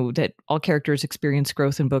 And I know that all characters experience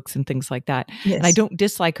growth in books and things like that. Yes. And I don't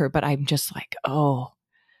dislike her, but I'm just like,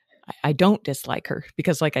 I don't dislike her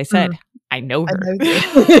because, like I said, I know her.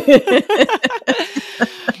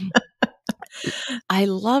 I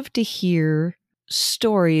love to hear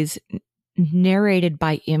stories narrated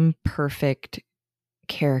by imperfect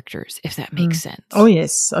characters, if that makes sense. Oh,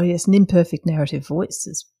 yes. An imperfect narrative voice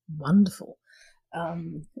is wonderful.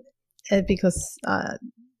 Because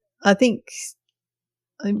I think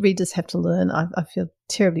readers have to learn. I feel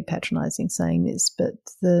terribly patronizing saying this, but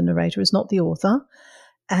the narrator is not the author,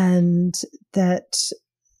 and that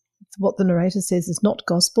what the narrator says is not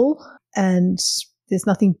gospel, and there's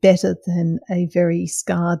nothing better than a very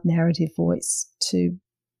scarred narrative voice to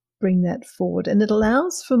bring that forward. And it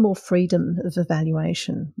allows for more freedom of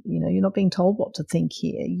evaluation. You're not being told what to think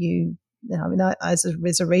here. As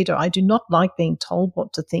a reader, I do not like being told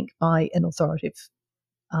what to think by an authoritative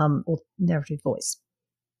or narrative voice.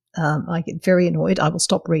 I get very annoyed. I will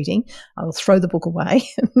stop reading. I will throw the book away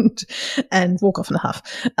and walk off in a huff.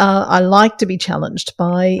 I like to be challenged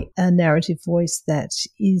by a narrative voice that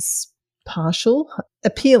is partial,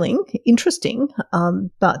 appealing, interesting,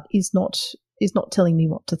 but is not telling me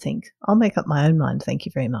what to think. I'll make up my own mind. Thank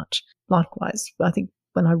you very much. Likewise, I think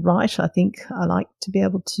when I write, I think I like to be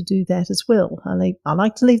able to do that as well. I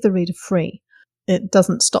like to leave the reader free. It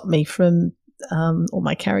doesn't stop me from or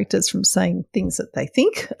my characters from saying things that they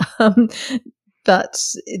think, but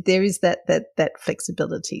there is that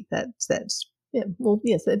flexibility. There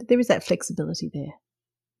is that flexibility there.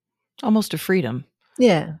 Almost a freedom.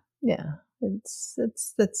 Yeah.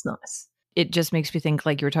 That's nice. It just makes me think,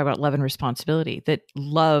 like you were talking about love and responsibility, that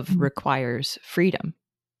love requires freedom.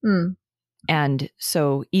 And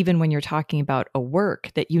so even when you're talking about a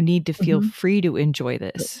work, that you need to feel free to enjoy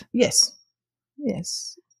this. Yes.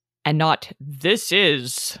 And not, this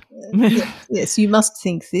is. Yes, you must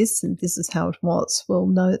think this, and this is how it was. Well,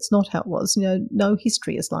 no, it's not how it was. No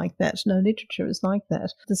history is like that. No literature is like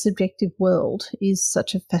that. The subjective world is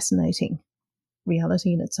such a fascinating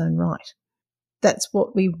reality in its own right. That's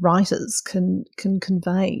what we writers can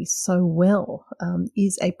convey so well,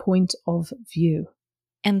 is a point of view.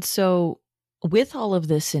 And so with all of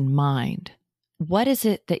this in mind, what is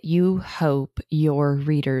it that you hope your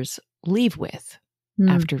readers leave with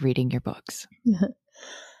after reading your books?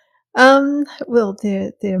 Well,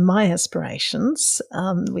 they're my aspirations,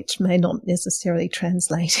 which may not necessarily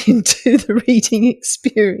translate into the reading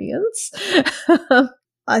experience.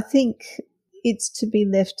 I think it's to be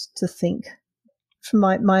left to think. From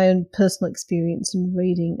my own personal experience in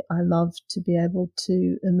reading, I love to be able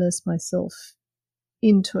to immerse myself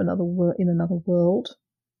into another world,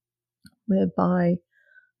 whereby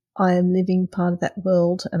I am living part of that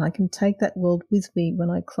world, and I can take that world with me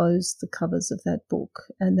when I close the covers of that book,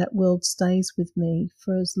 and that world stays with me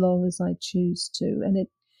for as long as I choose to. And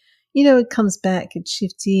it comes back, it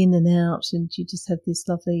shifts in and out, and you just have this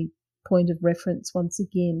lovely point of reference once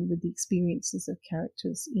again with the experiences of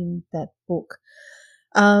characters in that book.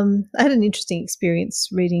 I had an interesting experience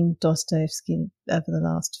reading Dostoevsky over the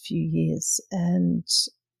last few years, and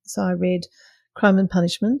so I read Crime and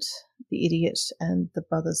Punishment, The Idiot, and The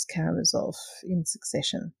Brothers Karamazov in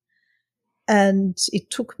succession. And it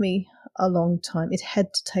took me a long time. It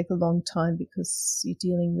had to take a long time because you're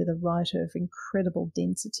dealing with a writer of incredible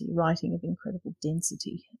density,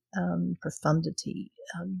 profundity,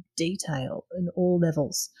 detail in all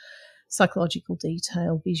levels, psychological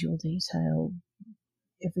detail, visual detail,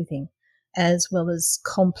 everything, as well as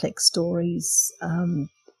complex stories,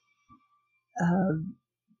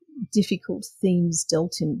 difficult themes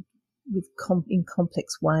dealt in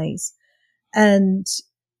complex ways. And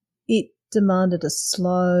it demanded a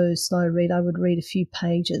slow read. I would read a few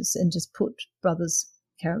pages and just put Brothers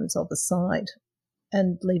Karamazov aside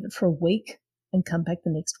and leave it for a week and come back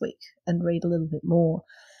the next week and read a little bit more.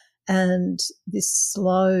 And this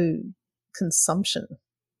slow consumption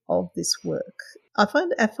of this work, I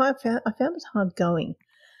found it hard going.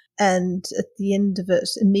 And at the end of it,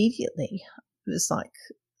 immediately, it was like,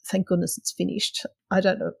 thank goodness it's finished. I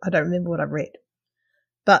don't remember what I read.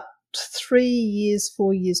 But 3 years,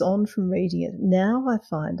 4 years on from reading it, now I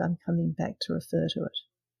find I'm coming back to refer to it.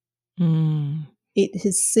 It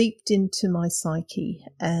has seeped into my psyche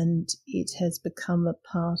and it has become a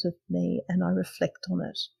part of me, and I reflect on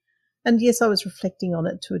it. And yes, I was reflecting on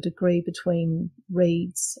it to a degree between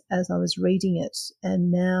reads as I was reading it, and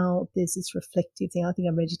now there's this reflective thing. I think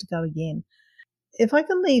I'm ready to go again. If I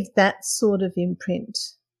can leave that sort of imprint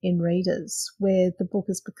in readers, where the book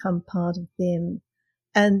has become part of them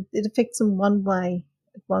and it affects them one way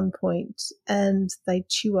at one point and they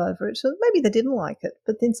chew over it, or maybe they didn't like it,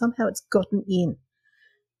 but then somehow it's gotten in,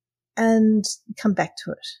 and you come back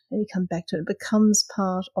to it, it becomes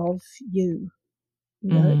part of you.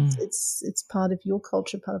 It's part of your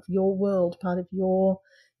culture, part of your world, part of your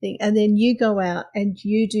thing. And then you go out and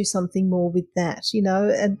you do something more with that,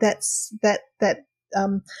 and that's that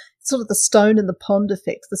sort of the stone in the pond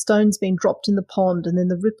effect. The stone's been dropped in the pond and then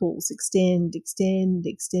the ripples extend.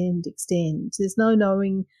 There's no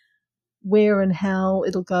knowing where and how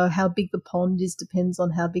it'll go. How big the pond is depends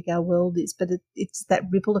on how big our world is, but it's that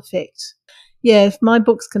ripple effect. Yeah, if my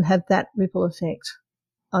books can have that ripple effect,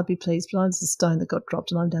 I'd be pleased, but I'm just a stone that got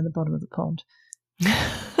dropped and I'm down the bottom of the pond.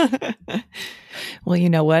 Well,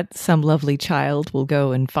 you know what? Some lovely child will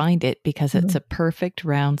go and find it because it's a perfect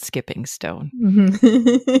round skipping stone.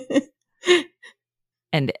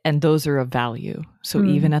 And those are of value. So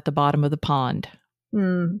even at the bottom of the pond,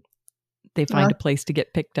 they find a place to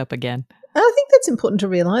get picked up again. I think that's important to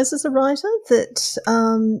realise as a writer,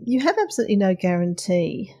 that you have absolutely no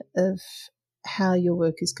guarantee of how your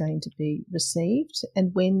work is going to be received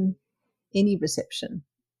and when any reception,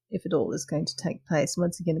 if at all, is going to take place.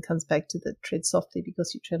 Once again, it comes back to the tread softly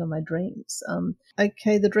because you tread on my dreams.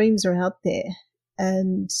 Okay, the dreams are out there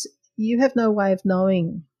and you have no way of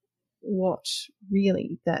knowing what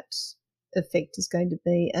really that effect is going to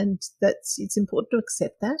be, and it's important to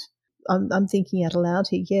accept that. I'm thinking out aloud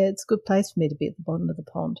here. Yeah, it's a good place for me to be at the bottom of the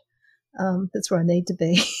pond. That's where I need to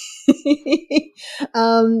be.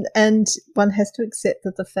 And one has to accept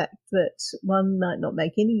that the fact that one might not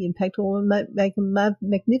make any impact, or one might make a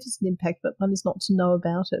magnificent impact, but one is not to know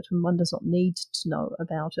about it, and one does not need to know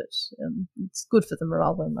about it. It's good for the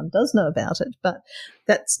morale when one does know about it, but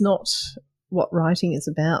that's not what writing is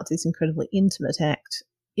about. This incredibly intimate act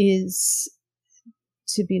is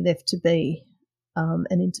to be left to be an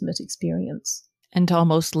intimate experience. And to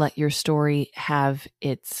almost let your story have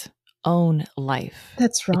its own life.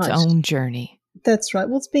 That's right. Its own journey. That's right.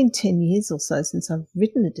 Well, it's been 10 years or so since I've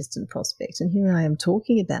written A Distant Prospect, and here I am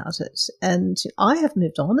talking about it. And I have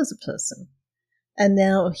moved on as a person. And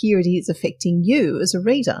now here it is affecting you as a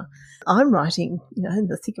reader. I'm writing, in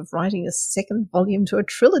the thick of writing a second volume to a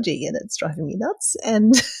trilogy, and it's driving me nuts.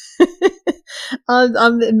 And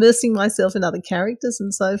I'm immersing myself in other characters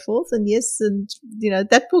and so forth. And yes, and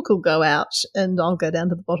that book will go out, and I'll go down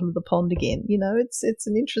to the bottom of the pond again. It's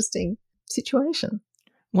an interesting situation.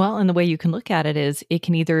 Well, and the way you can look at it is it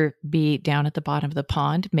can either be down at the bottom of the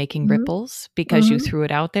pond making ripples because you threw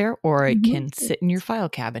it out there, or it can sit in your file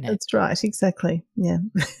cabinet. That's right, exactly. Yeah,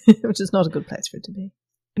 which is not a good place for it to be.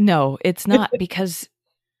 No, it's not, because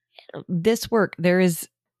this work, there's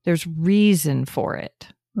reason for it.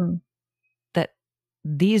 That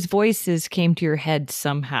these voices came to your head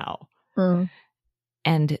somehow,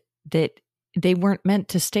 and that they weren't meant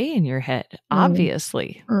to stay in your head,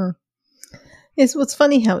 obviously. Yes, well, it's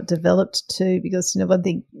funny how it developed too, because one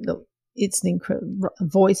thing, it's an incredible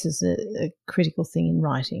voice is a critical thing in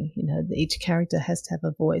writing. Each character has to have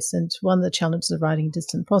a voice, and one of the challenges of writing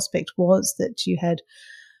Distant Prospect was that you had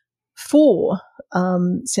 4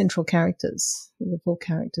 central characters, the 4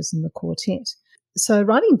 characters in the quartet. So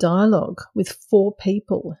writing dialogue with 4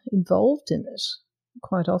 people involved in it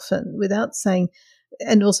quite often without saying,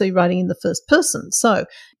 and also writing in the first person. So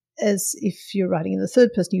as if you're writing in the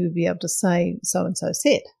third person, you would be able to say so-and-so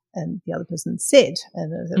said, and the other person said,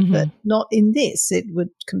 but not in this. It would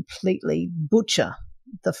completely butcher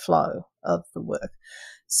the flow of the work.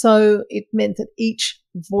 So it meant that each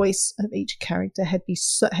voice of each character had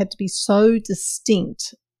to be so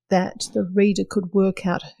distinct that the reader could work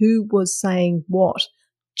out who was saying what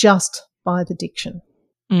just by the diction.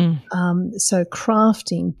 So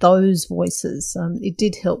crafting those voices, it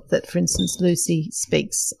did help that, for instance, Lucy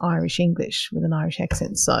speaks Irish English with an Irish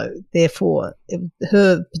accent, so therefore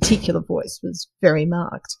her particular voice was very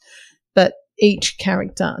marked. But each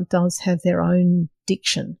character does have their own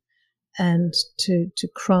diction, and to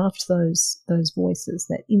craft those voices,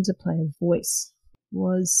 that interplay of voice,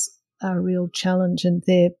 was a real challenge. And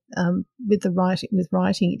there, with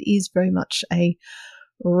writing, it is very much a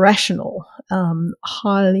rational,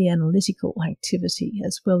 highly analytical activity,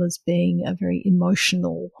 as well as being a very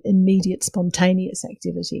emotional, immediate, spontaneous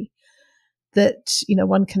activity. That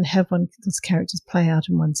one can have those characters play out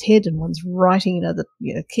in one's head, and one's writing,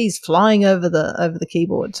 the keys flying over the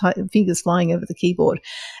keyboard, fingers flying over the keyboard,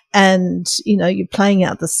 and you're playing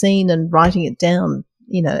out the scene and writing it down,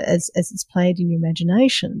 as it's played in your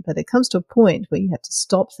imagination. But it comes to a point where you have to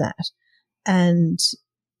stop that and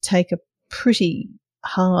take a pretty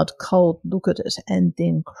hard, cold look at it and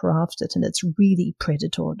then craft it. And it's really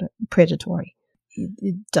predatory.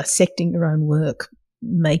 Dissecting your own work,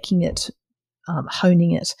 making it,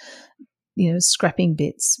 honing it, scrapping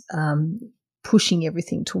bits, pushing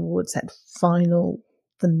everything towards that final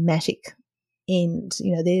thematic end.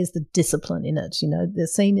 There's the discipline in it. The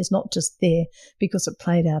scene is not just there because it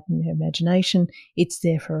played out in your imagination. It's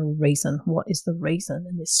there for a reason. What is the reason?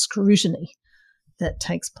 And this scrutiny that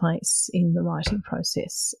takes place in the writing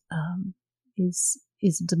process is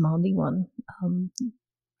a demanding one,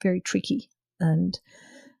 very tricky and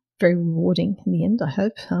very rewarding in the end, I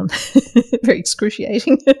hope. Very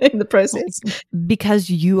excruciating in the process.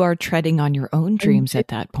 Because you are treading on your own dreams at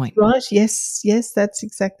that point. Right, yes, that's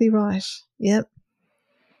exactly right. Yep.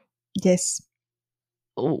 Yes.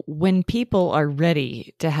 When people are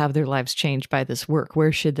ready to have their lives changed by this work,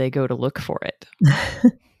 where should they go to look for it?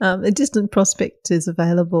 A Distant Prospect is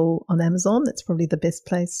available on Amazon. That's probably the best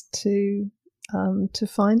place to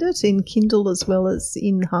find it, in Kindle as well as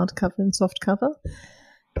in hardcover and softcover.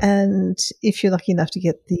 And if you're lucky enough to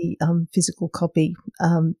get the physical copy,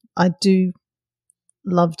 I do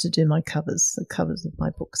love to do my covers. The covers of my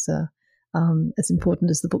books are as important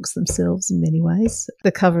as the books themselves in many ways.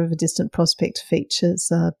 The cover of A Distant Prospect features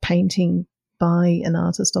a painting by an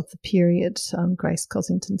artist of the period, Grace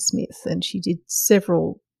Cossington Smith, and she did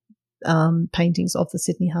several paintings of the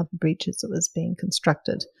Sydney Harbour Bridge as it was being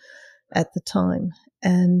constructed at the time.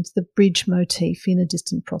 And the bridge motif in A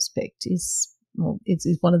Distant Prospect is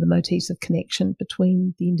one of the motifs of connection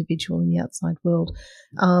between the individual and the outside world.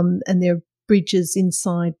 And there are bridges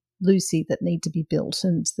inside Lucy that need to be built,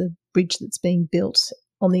 and the bridge that's being built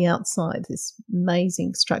on the outside, this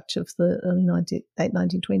amazing structure of the early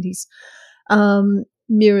 1920s,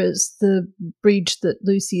 mirrors the bridge that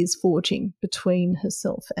Lucy is forging between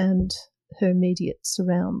herself and her immediate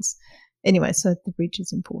surrounds. Anyway, so the bridge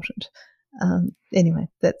is important. Anyway,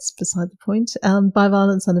 that's beside the point. By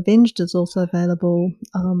Violence Unavenged is also available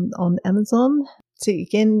on Amazon. So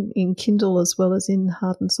again, in Kindle as well as in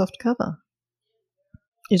hard and soft cover.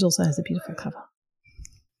 It also has a beautiful cover.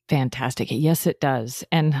 Fantastic. Yes, it does.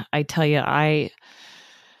 And I tell you, I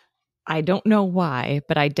don't know why,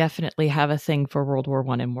 but I definitely have a thing for World War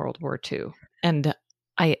I and World War II. And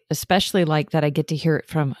I especially like that I get to hear it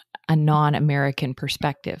from a non-American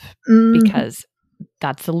perspective, because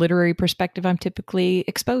that's the literary perspective I'm typically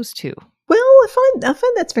exposed to. Well, I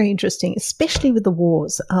find that's very interesting, especially with the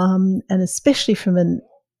wars, and especially from an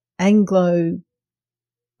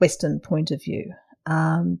Anglo-Western point of view,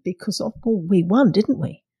 because we won, didn't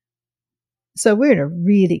we? So we're in a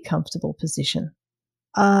really comfortable position.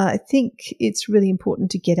 I think it's really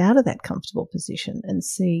important to get out of that comfortable position and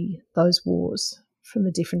see those wars from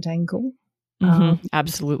a different angle.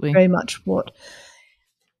 Absolutely. Very much what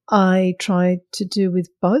I try to do with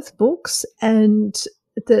both books, and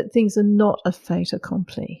that things are not a fait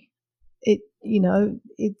accompli.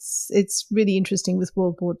 It's really interesting with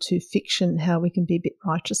World War II fiction how we can be a bit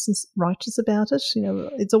righteous about it.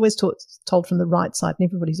 It's always told from the right side, and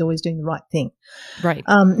everybody's always doing the right thing. Right.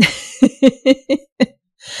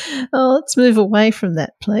 Let's move away from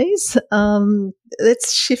that, please.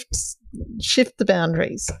 Let's shift the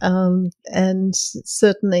boundaries. And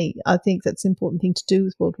certainly, I think that's an important thing to do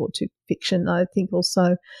with World War II fiction. I think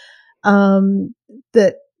also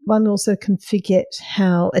that one also can forget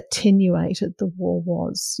how attenuated the war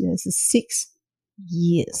was. This is 6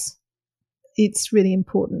 years. It's really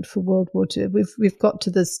important for World War II. We've got to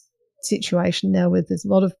this situation now where there's a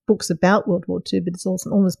lot of books about World War II, but it's also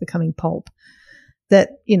almost becoming pulp. That,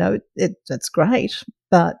 that's great,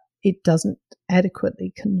 but it doesn't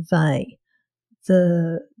adequately convey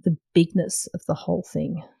the bigness of the whole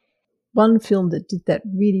thing. One film that did that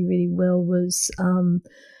really, really well was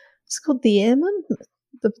it's called The Airman.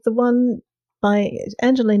 The one by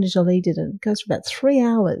Angelina Jolie did it. It goes for about 3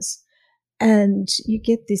 hours, and you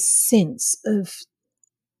get this sense of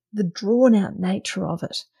the drawn-out nature of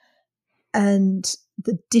it and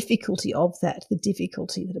the difficulty of that, the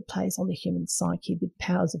difficulty that it plays on the human psyche, the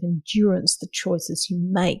powers of endurance, the choices you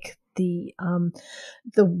make, the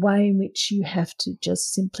way in which you have to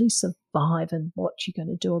just simply survive and what you're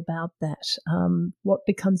going to do about that, what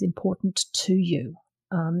becomes important to you,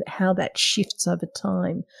 how that shifts over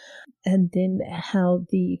time, and then how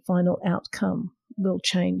the final outcome will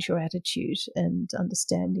change your attitude and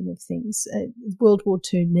understanding of things. World War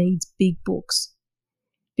II needs big books,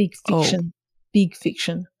 big fiction. Big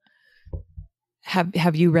fiction.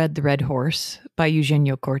 Have you read The Red Horse by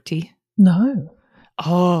Eugenio Corti? No.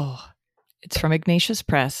 Oh, it's from Ignatius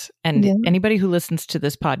Press. And anybody who listens to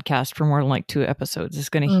this podcast for more than like 2 episodes is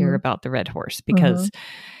going to hear about The Red Horse, because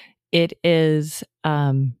it is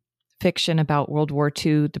fiction about World War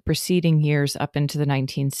II, the preceding years up into the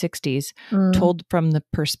 1960s, told from the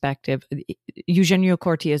perspective. Eugenio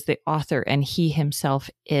Corti is the author, and he himself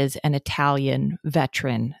is an Italian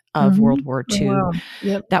veteran of World War II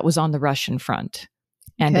that was on the Russian front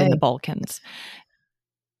and in the Balkans.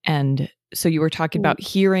 And so you were talking about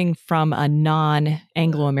hearing from a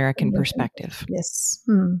non-Anglo-American perspective. Yes.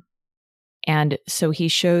 And so he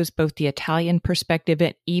shows both the Italian perspective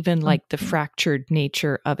and even like the fractured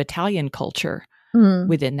nature of Italian culture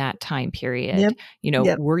within that time period.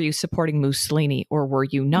 Were you supporting Mussolini, or were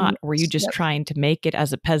you not? Or were you just trying to make it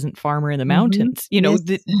as a peasant farmer in the mountains?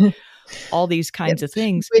 All these kinds of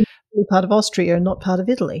things. We're part of Austria and not part of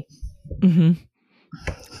Italy.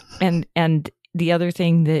 And the other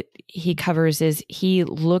thing that he covers is he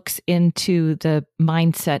looks into the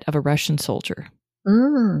mindset of a Russian soldier.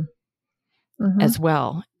 As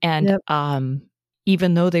well. And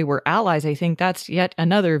even though they were allies, I think that's yet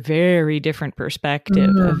another very different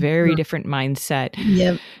perspective, a very different mindset.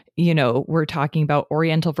 We're talking about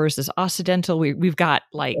Oriental versus Occidental. We've got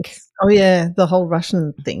like... the whole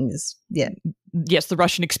Russian thing is, Yes, the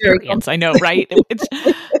Russian experience, I know, right? It's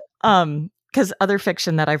because other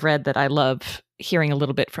fiction that I've read that I love hearing a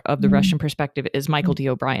little bit of the Russian perspective is Michael D.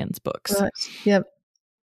 O'Brien's books. Right. Yep.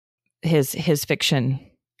 His fiction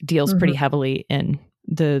deals pretty heavily in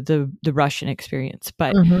the Russian experience,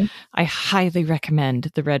 but I highly recommend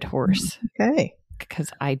The Red Horse. Okay.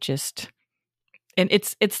 Because and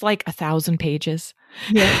it's like 1,000 pages.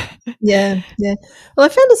 Yeah. Well, I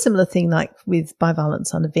found a similar thing like with By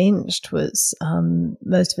Violence Unavenged was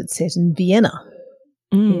most of it set in Vienna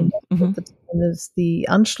at the time of the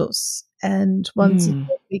Anschluss. And once again,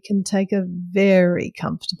 we can take a very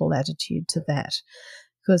comfortable attitude to that.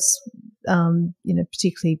 Because,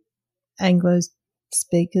 particularly Anglo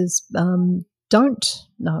speakers don't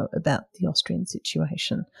know about the Austrian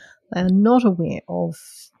situation. They are not aware of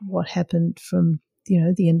what happened from,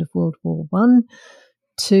 the end of World War I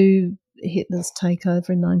to Hitler's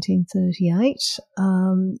takeover in 1938.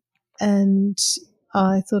 And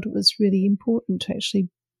I thought it was really important to actually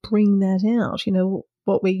bring that out.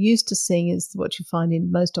 What we're used to seeing is what you find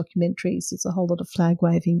in most documentaries. It's a whole lot of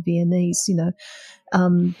flag-waving Viennese,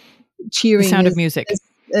 cheering. The Sound of Music.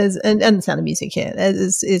 And the Sound of Music,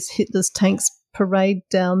 as Hitler's tanks parade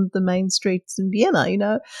down the main streets in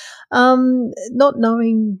Vienna, not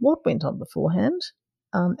knowing what went on beforehand,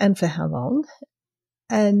 and for how long,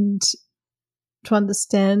 and to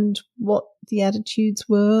understand what the attitudes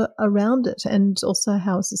were around it, and also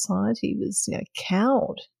how society was,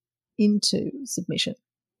 cowed into submission.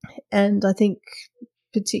 And I think,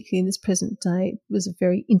 particularly in this present day, it was a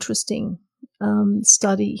very interesting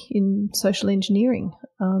study in social engineering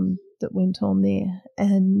that went on there,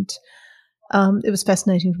 and it was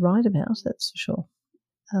fascinating to write about. That's for sure.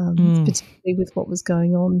 Particularly with what was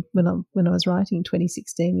going on when I was writing in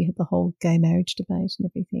 2016, we had the whole gay marriage debate and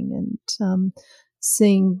everything, and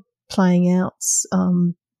seeing playing outs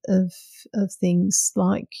of things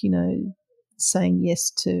like, saying yes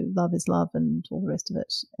to love is love and all the rest of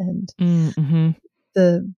it, and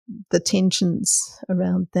the tensions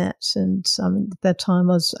around that. And at that time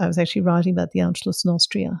I was actually writing about the Anschluss in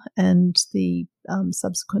Austria and the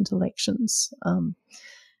subsequent elections,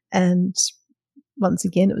 and once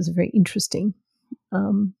again, it was a very interesting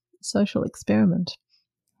social experiment.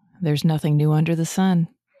 There's nothing new under the sun.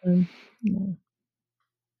 No.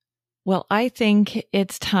 Well, I think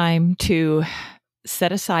it's time to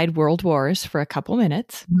set aside world wars for a couple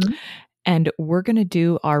minutes, and we're going to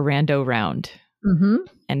do our rando round.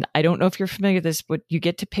 And I don't know if you're familiar with this, but you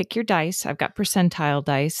get to pick your dice. I've got percentile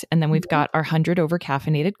dice, and then we've got our 100 over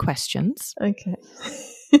caffeinated questions. Okay.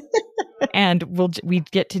 And we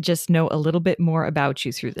get to just know a little bit more about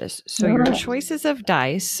you through this. So your choices of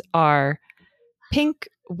dice are pink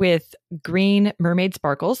with green mermaid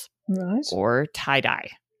sparkles, right, or tie-dye.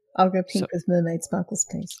 I'll go pink with mermaid sparkles,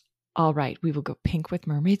 please. All right, we will go pink with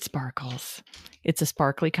mermaid sparkles. It's a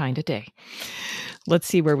sparkly kind of day. Let's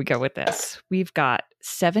see where we go with this. We've got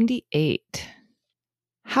 78.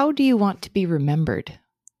 How do you want to be remembered?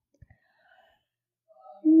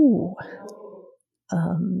 Ooh.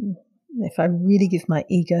 If I really give my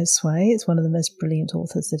ego sway, it's one of the most brilliant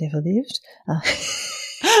authors that ever lived.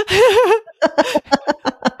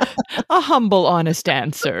 A humble, honest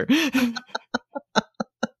answer.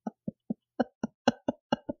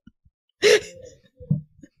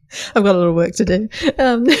 I've got a little work to do.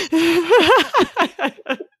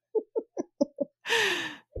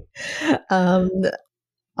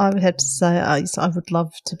 I would have to say I would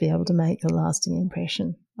love to be able to make a lasting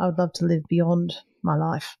impression. I would love to live beyond my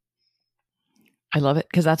life. I love it,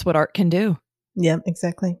 because that's what art can do. Yeah,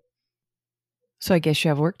 exactly. So I guess you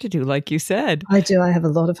have work to do, like you said. I do. I have a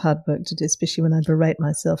lot of hard work to do, especially when I berate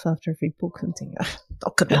myself after every book and think, oh,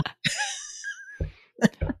 come on.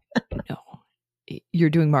 No, you're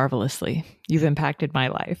doing marvelously. You've impacted my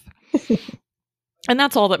life. And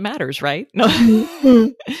that's all that matters, right? No.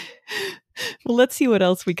 Well, let's see what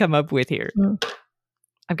else we come up with here.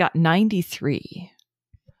 I've got 93.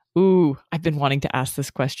 Ooh, I've been wanting to ask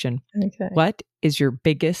this question. Okay. What is your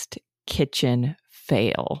biggest kitchen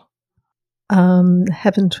fail?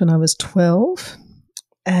 Happened when I was 12,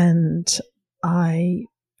 and I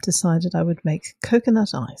decided I would make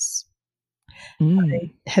coconut ice.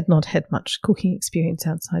 I had not had much cooking experience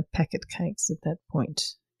outside packet cakes at that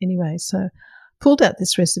point. Anyway, so pulled out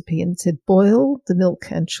this recipe and said boil the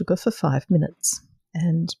milk and sugar for 5 minutes.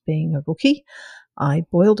 And being a rookie, I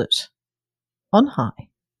boiled it on high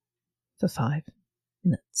for 5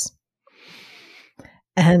 minutes.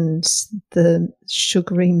 And the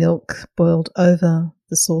sugary milk boiled over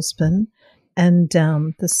the saucepan and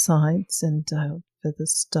down the sides and over the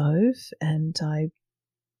stove. And I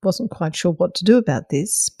wasn't quite sure what to do about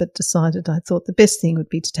this, but decided I thought the best thing would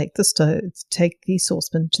be to take the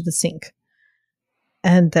saucepan to the sink.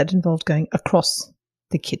 And that involved going across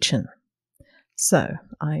the kitchen. So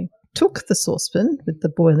I took the saucepan with the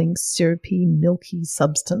boiling syrupy, milky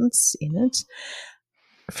substance in it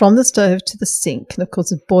from the stove to the sink, and of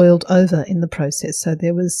course it boiled over in the process. So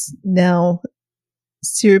there was now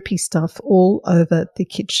syrupy stuff all over the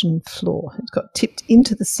kitchen floor. It got tipped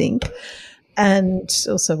into the sink, and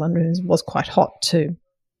also one room was quite hot too.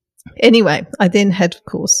 Anyway, I then had, of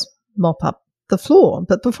course, mop up the floor.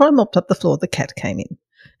 But before I mopped up the floor, the cat came in.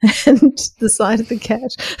 And the sight of the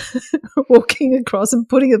cat walking across and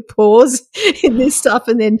putting a paws in this stuff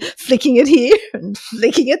and then flicking it here and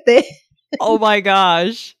flicking it there. Oh my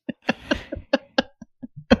gosh.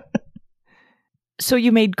 So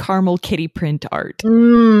you made caramel kitty print art. Yep.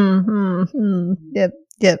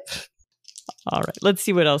 All right. Let's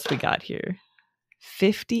see what else we got here.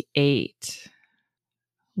 58.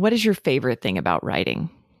 What is your favorite thing about writing?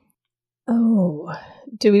 Oh,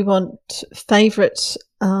 do we want favourite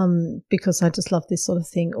because I just love this sort of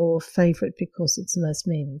thing, or favourite because it's the most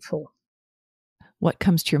meaningful? What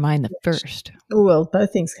comes to your mind the first? Well,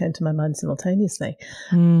 both things came to my mind simultaneously.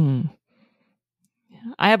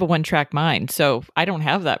 I have a one-track mind, so I don't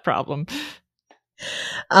have that problem.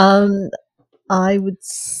 I would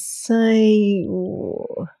say,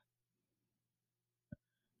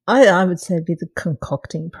 I would say it'd be the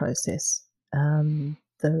concocting process, the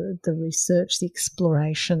research, the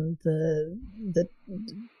exploration, the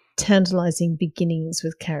tantalizing beginnings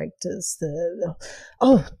with characters, the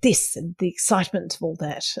excitement of all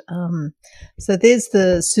that. So there's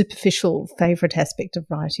the superficial favourite aspect of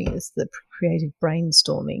writing is the creative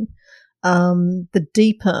brainstorming. The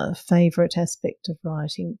deeper favourite aspect of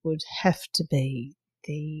writing would have to be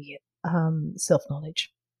the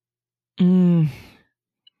self-knowledge.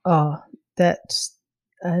 That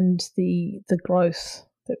and the growth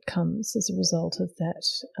that comes as a result of that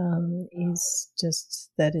is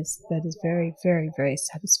very, very, very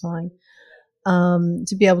satisfying.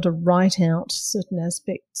 To be able to write out certain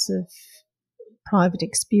aspects of private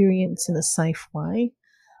experience in a safe way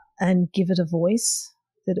and give it a voice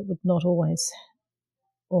that it would not always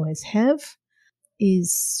have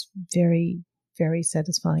is very, very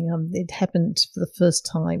satisfying. It happened for the first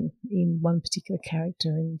time in one particular character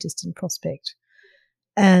in Distant Prospect.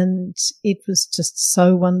 And it was just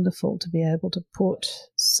so wonderful to be able to put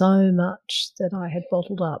so much that I had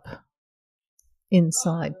bottled up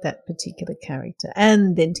inside that particular character,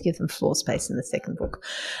 and then to give them floor space in the second book.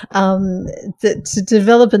 To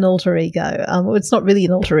develop an alter ego, well, it's not really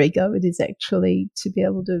an alter ego, it is actually to be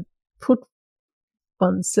able to put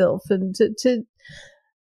oneself and to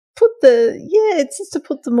put it's just to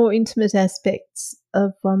put the more intimate aspects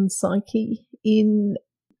of one's psyche in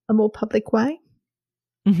a more public way.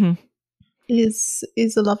 Mm-hmm.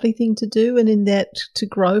 is a lovely thing to do, and in that to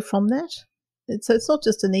grow from that. So it's not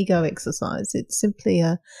just an ego exercise, it's simply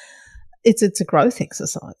it's a growth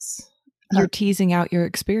exercise. You're teasing out your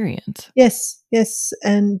experience. Yes,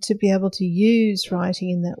 and to be able to use writing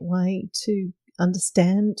in that way to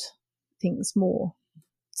understand things more.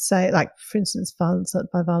 Say, like, for instance,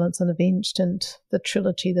 Violence Unavenged and the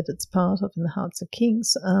trilogy that it's part of in the Hearts of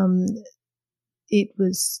Kings. It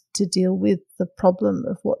was to deal with the problem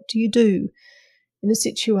of what do you do in a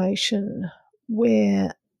situation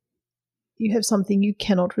where you have something you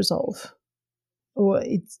cannot resolve, or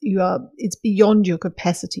it's beyond your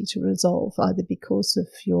capacity to resolve, either because of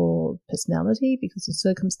your personality, because of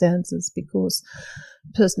circumstances, because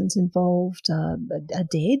persons involved are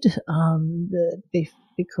dead,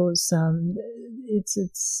 because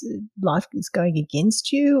it's life is going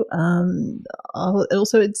against you.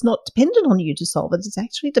 Also, it's not dependent on you to solve it. It's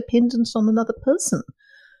actually dependent on another person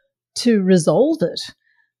to resolve it.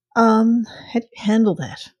 How do you handle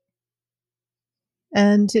that?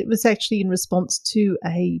 And it was actually in response to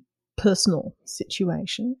a personal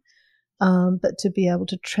situation, but to be able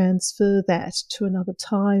to transfer that to another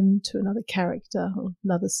time, to another character, or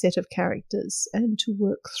another set of characters, and to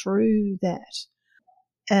work through that.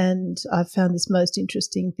 And I found this most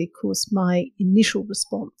interesting because my initial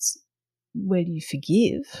response, where do you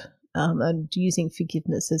forgive, and using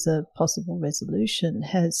forgiveness as a possible resolution,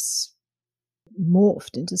 has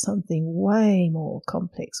morphed into something way more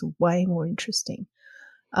complex, way more interesting,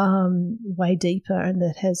 way deeper, and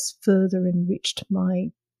that has further enriched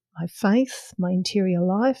my faith, my interior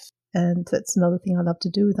life. And that's another thing I love to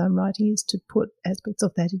do with I'm writing, is to put aspects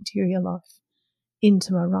of that interior life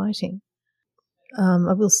into my writing.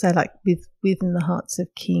 I will say, like within the Hearts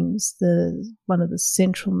of Kings, one of the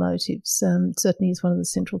central motives, certainly is one of the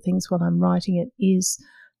central things while I'm writing it, is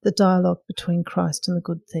the dialogue between Christ and the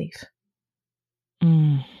good thief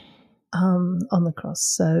on the cross.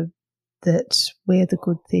 So that where the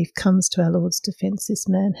good thief comes to our Lord's defence, this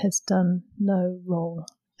man has done no wrong,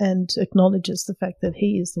 and acknowledges the fact that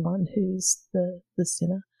he is the one who's the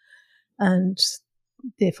sinner, and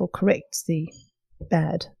therefore corrects the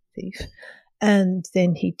bad thief. And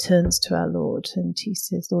then he turns to our Lord and he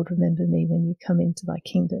says, Lord, remember me when you come into your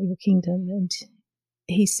kingdom. And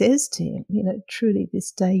he says to him, truly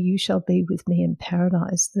this day you shall be with me in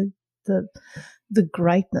paradise. The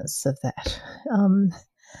greatness of that.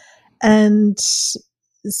 And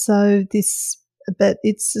so but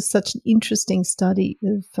it's just such an interesting study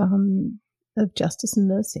of justice and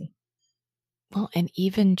mercy. Well, and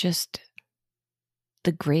even just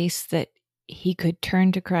the grace that he could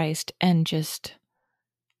turn to Christ and just,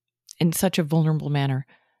 in such a vulnerable manner,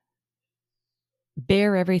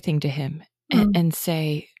 bear everything to him and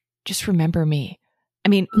say, just remember me. I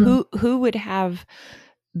mean, who would have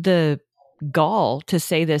the gall to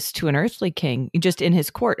say this to an earthly king just in his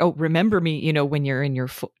court? Oh, remember me, when you're in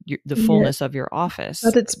the fullness of your office.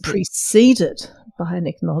 But it's preceded by an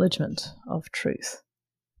acknowledgement of truth.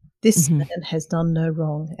 This man has done no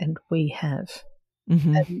wrong, and we have.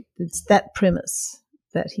 Mm-hmm. And it's that premise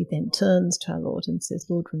that he then turns to our Lord and says,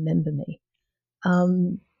 Lord, remember me.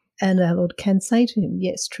 And our Lord can say to him,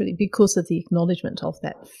 yes, truly, because of the acknowledgement of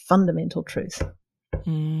that fundamental truth.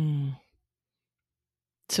 Mm.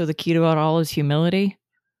 So the key to it all is humility?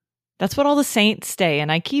 That's what all the saints say,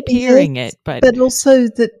 and I keep hearing it. But also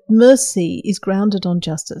that mercy is grounded on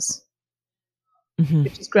justice,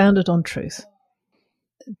 which is grounded on truth.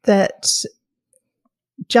 That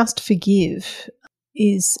just forgive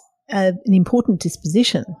is an important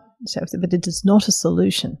disposition, but it is not a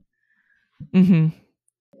solution. It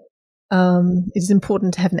is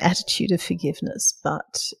important to have an attitude of forgiveness,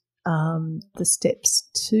 but the steps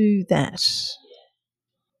to that,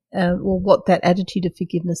 or what that attitude of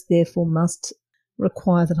forgiveness therefore must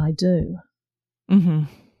require that I do.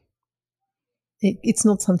 It's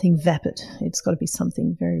not something vapid. It's got to be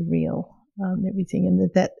something very real, everything.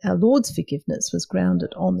 And that our Lord's forgiveness was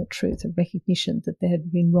grounded on the truth, a recognition that there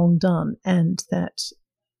had been wrong done and that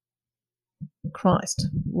Christ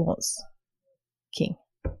was King.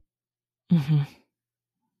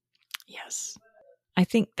 Yes. I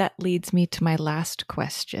think that leads me to my last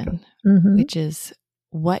question, which is,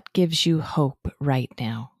 what gives you hope right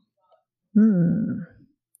now?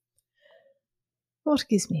 What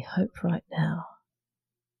gives me hope right now?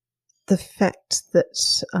 The fact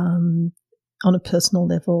that on a personal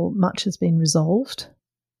level, much has been resolved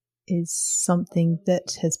is something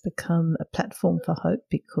that has become a platform for hope,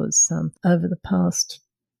 because over the past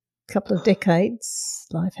couple of decades,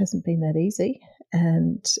 life hasn't been that easy,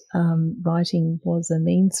 and writing was a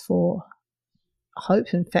means for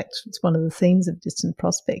hope. In fact, it's one of the themes of Distant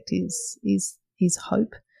Prospect is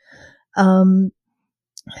hope. That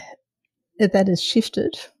has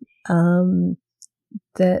shifted.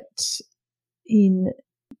 That in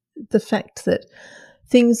the fact that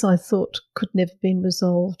things I thought could never been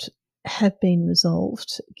resolved have been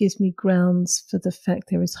resolved gives me grounds for the fact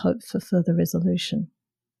there is hope for further resolution.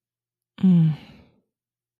 I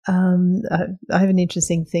have an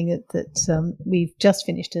interesting thing that we've just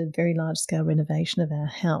finished a very large-scale renovation of our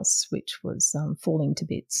house, which was falling to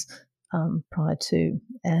bits prior to,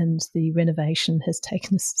 and the renovation has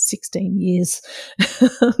taken us 16 years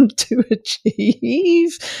to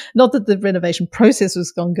achieve. Not that the renovation process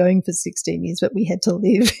was ongoing for 16 years, but we had to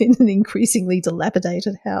live in an increasingly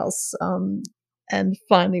dilapidated house, and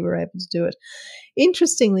finally we were able to do it.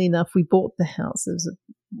 Interestingly enough, we bought the house. There was a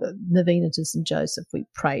novena to St. Joseph. We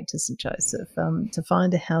prayed to St. Joseph to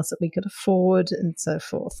find a house that we could afford and so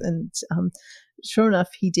forth. And sure enough,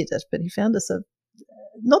 he did it, but he found us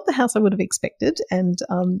not the house I would have expected. And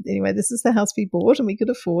anyway, this is the house we bought, and we could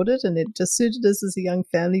afford it, and it just suited us as a young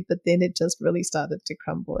family, but then it just really started to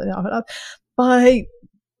crumble. And by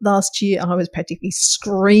last year, I was practically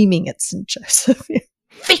screaming at St. Joseph,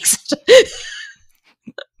 fix it.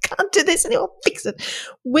 Can't do this anymore, fix it.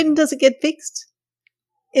 When does it get fixed?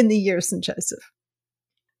 In the year of St. Joseph.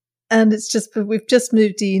 And we've just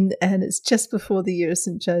moved in, and it's just before the year of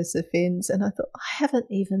St. Joseph ends. And I thought, I haven't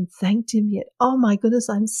even thanked him yet. Oh my goodness,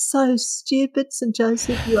 I'm so stupid, St.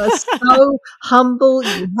 Joseph. You are so humble.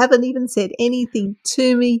 You haven't even said anything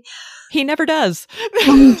to me. He never does.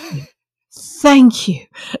 Thank you.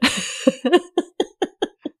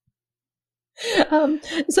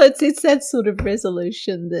 So it's that sort of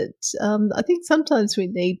resolution that I think sometimes we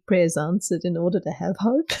need prayers answered in order to have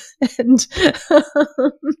hope. And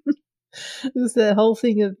there's the whole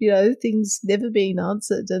thing of, things never being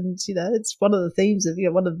answered. And, it's one of the themes of,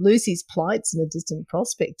 one of Lucy's plights in A Distant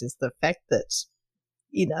Prospect is the fact that,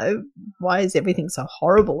 why is everything so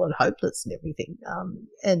horrible and hopeless and everything?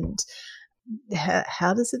 And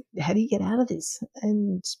how do you get out of this?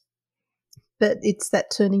 But it's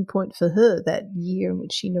that turning point for her, that year in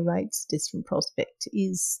which she narrates Distant Prospect,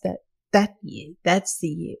 is that year. That's the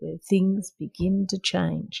year where things begin to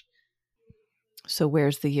change. So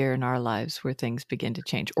where's the year in our lives where things begin to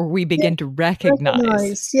change, or we begin to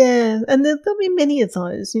recognize? Yeah, and there'll be many of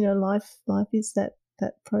those. Life is that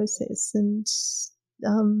process, and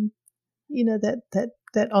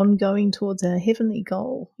that ongoing towards our heavenly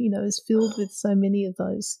goal, is filled with so many of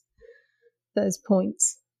those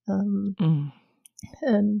points. And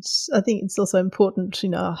I think it's also important,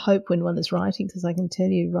 I hope when one is writing, because I can tell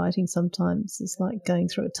you writing sometimes is like going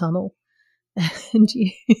through a tunnel, and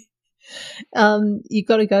you've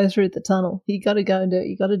got to go through the tunnel. You got to go and do it.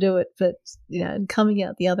 You got to do it. But and coming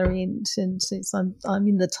out the other end, and since I'm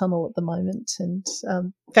in the tunnel at the moment, and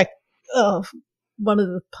in fact, one of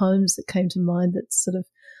the poems that came to mind that sort of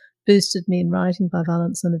boosted me in writing by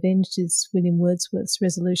Violence Unavenged is William Wordsworth's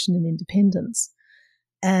Resolution and Independence.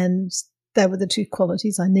 And they were the two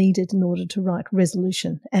qualities I needed in order to write: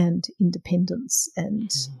 resolution and independence.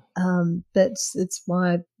 And it's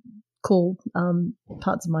why I call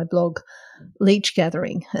parts of my blog leech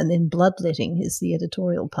gathering, and then bloodletting is the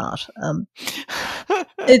editorial part.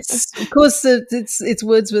 It's, of course, it's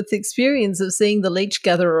Wordsworth's experience of seeing the leech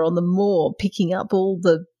gatherer on the moor picking up all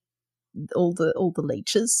the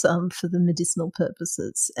leeches for the medicinal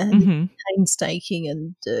purposes, and painstaking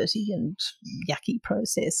and dirty and yucky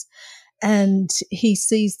process. And he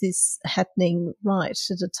sees this happening right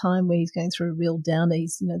at a time where he's going through a real downer.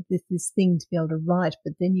 He's, this thing to be able to write,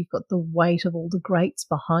 but then you've got the weight of all the greats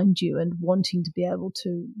behind you and wanting to be able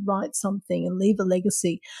to write something and leave a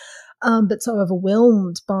legacy, but so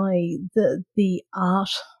overwhelmed by the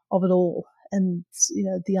art of it all, and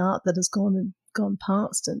the art that has gone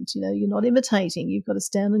past, and you're not imitating. You've got to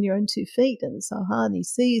stand on your own 2 feet, and it's so hard. And he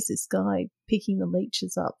sees this guy picking the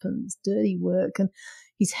leeches up, and it's dirty work, and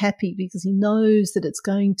he's happy because he knows that it's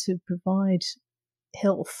going to provide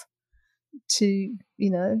health to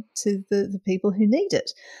the people who need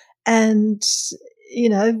it. And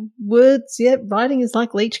words, writing is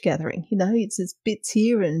like leech gathering. It's bits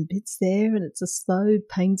here and bits there, and it's a slow,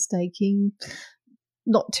 painstaking,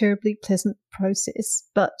 not terribly pleasant process,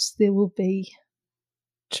 but there will be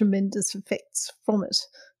tremendous effects from it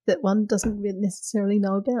that one doesn't really necessarily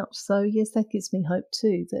know about. So yes, that gives me hope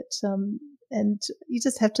too, that and you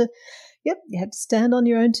just have to stand on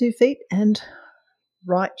your own 2 feet and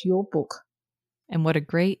write your book. And what a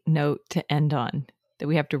great note to end on, that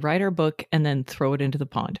we have to write our book and then throw it into the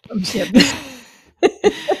pond.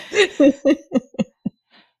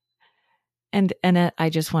 And Annette, I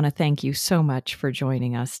just want to thank you so much for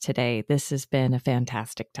joining us today. This has been a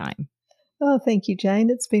fantastic time. Oh, thank you, Jane.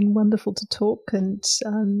 It's been wonderful to talk, and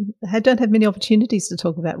I don't have many opportunities to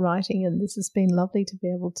talk about writing, and this has been lovely to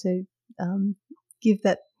be able to give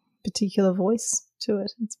that particular voice to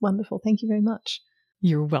it. It's wonderful. Thank you very much.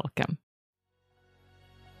 You're welcome.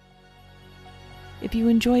 If you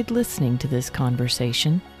enjoyed listening to this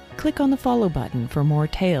conversation, click on the follow button for more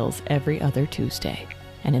tales every other Tuesday.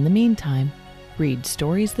 And in the meantime, read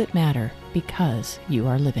stories that matter because you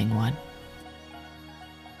are living one.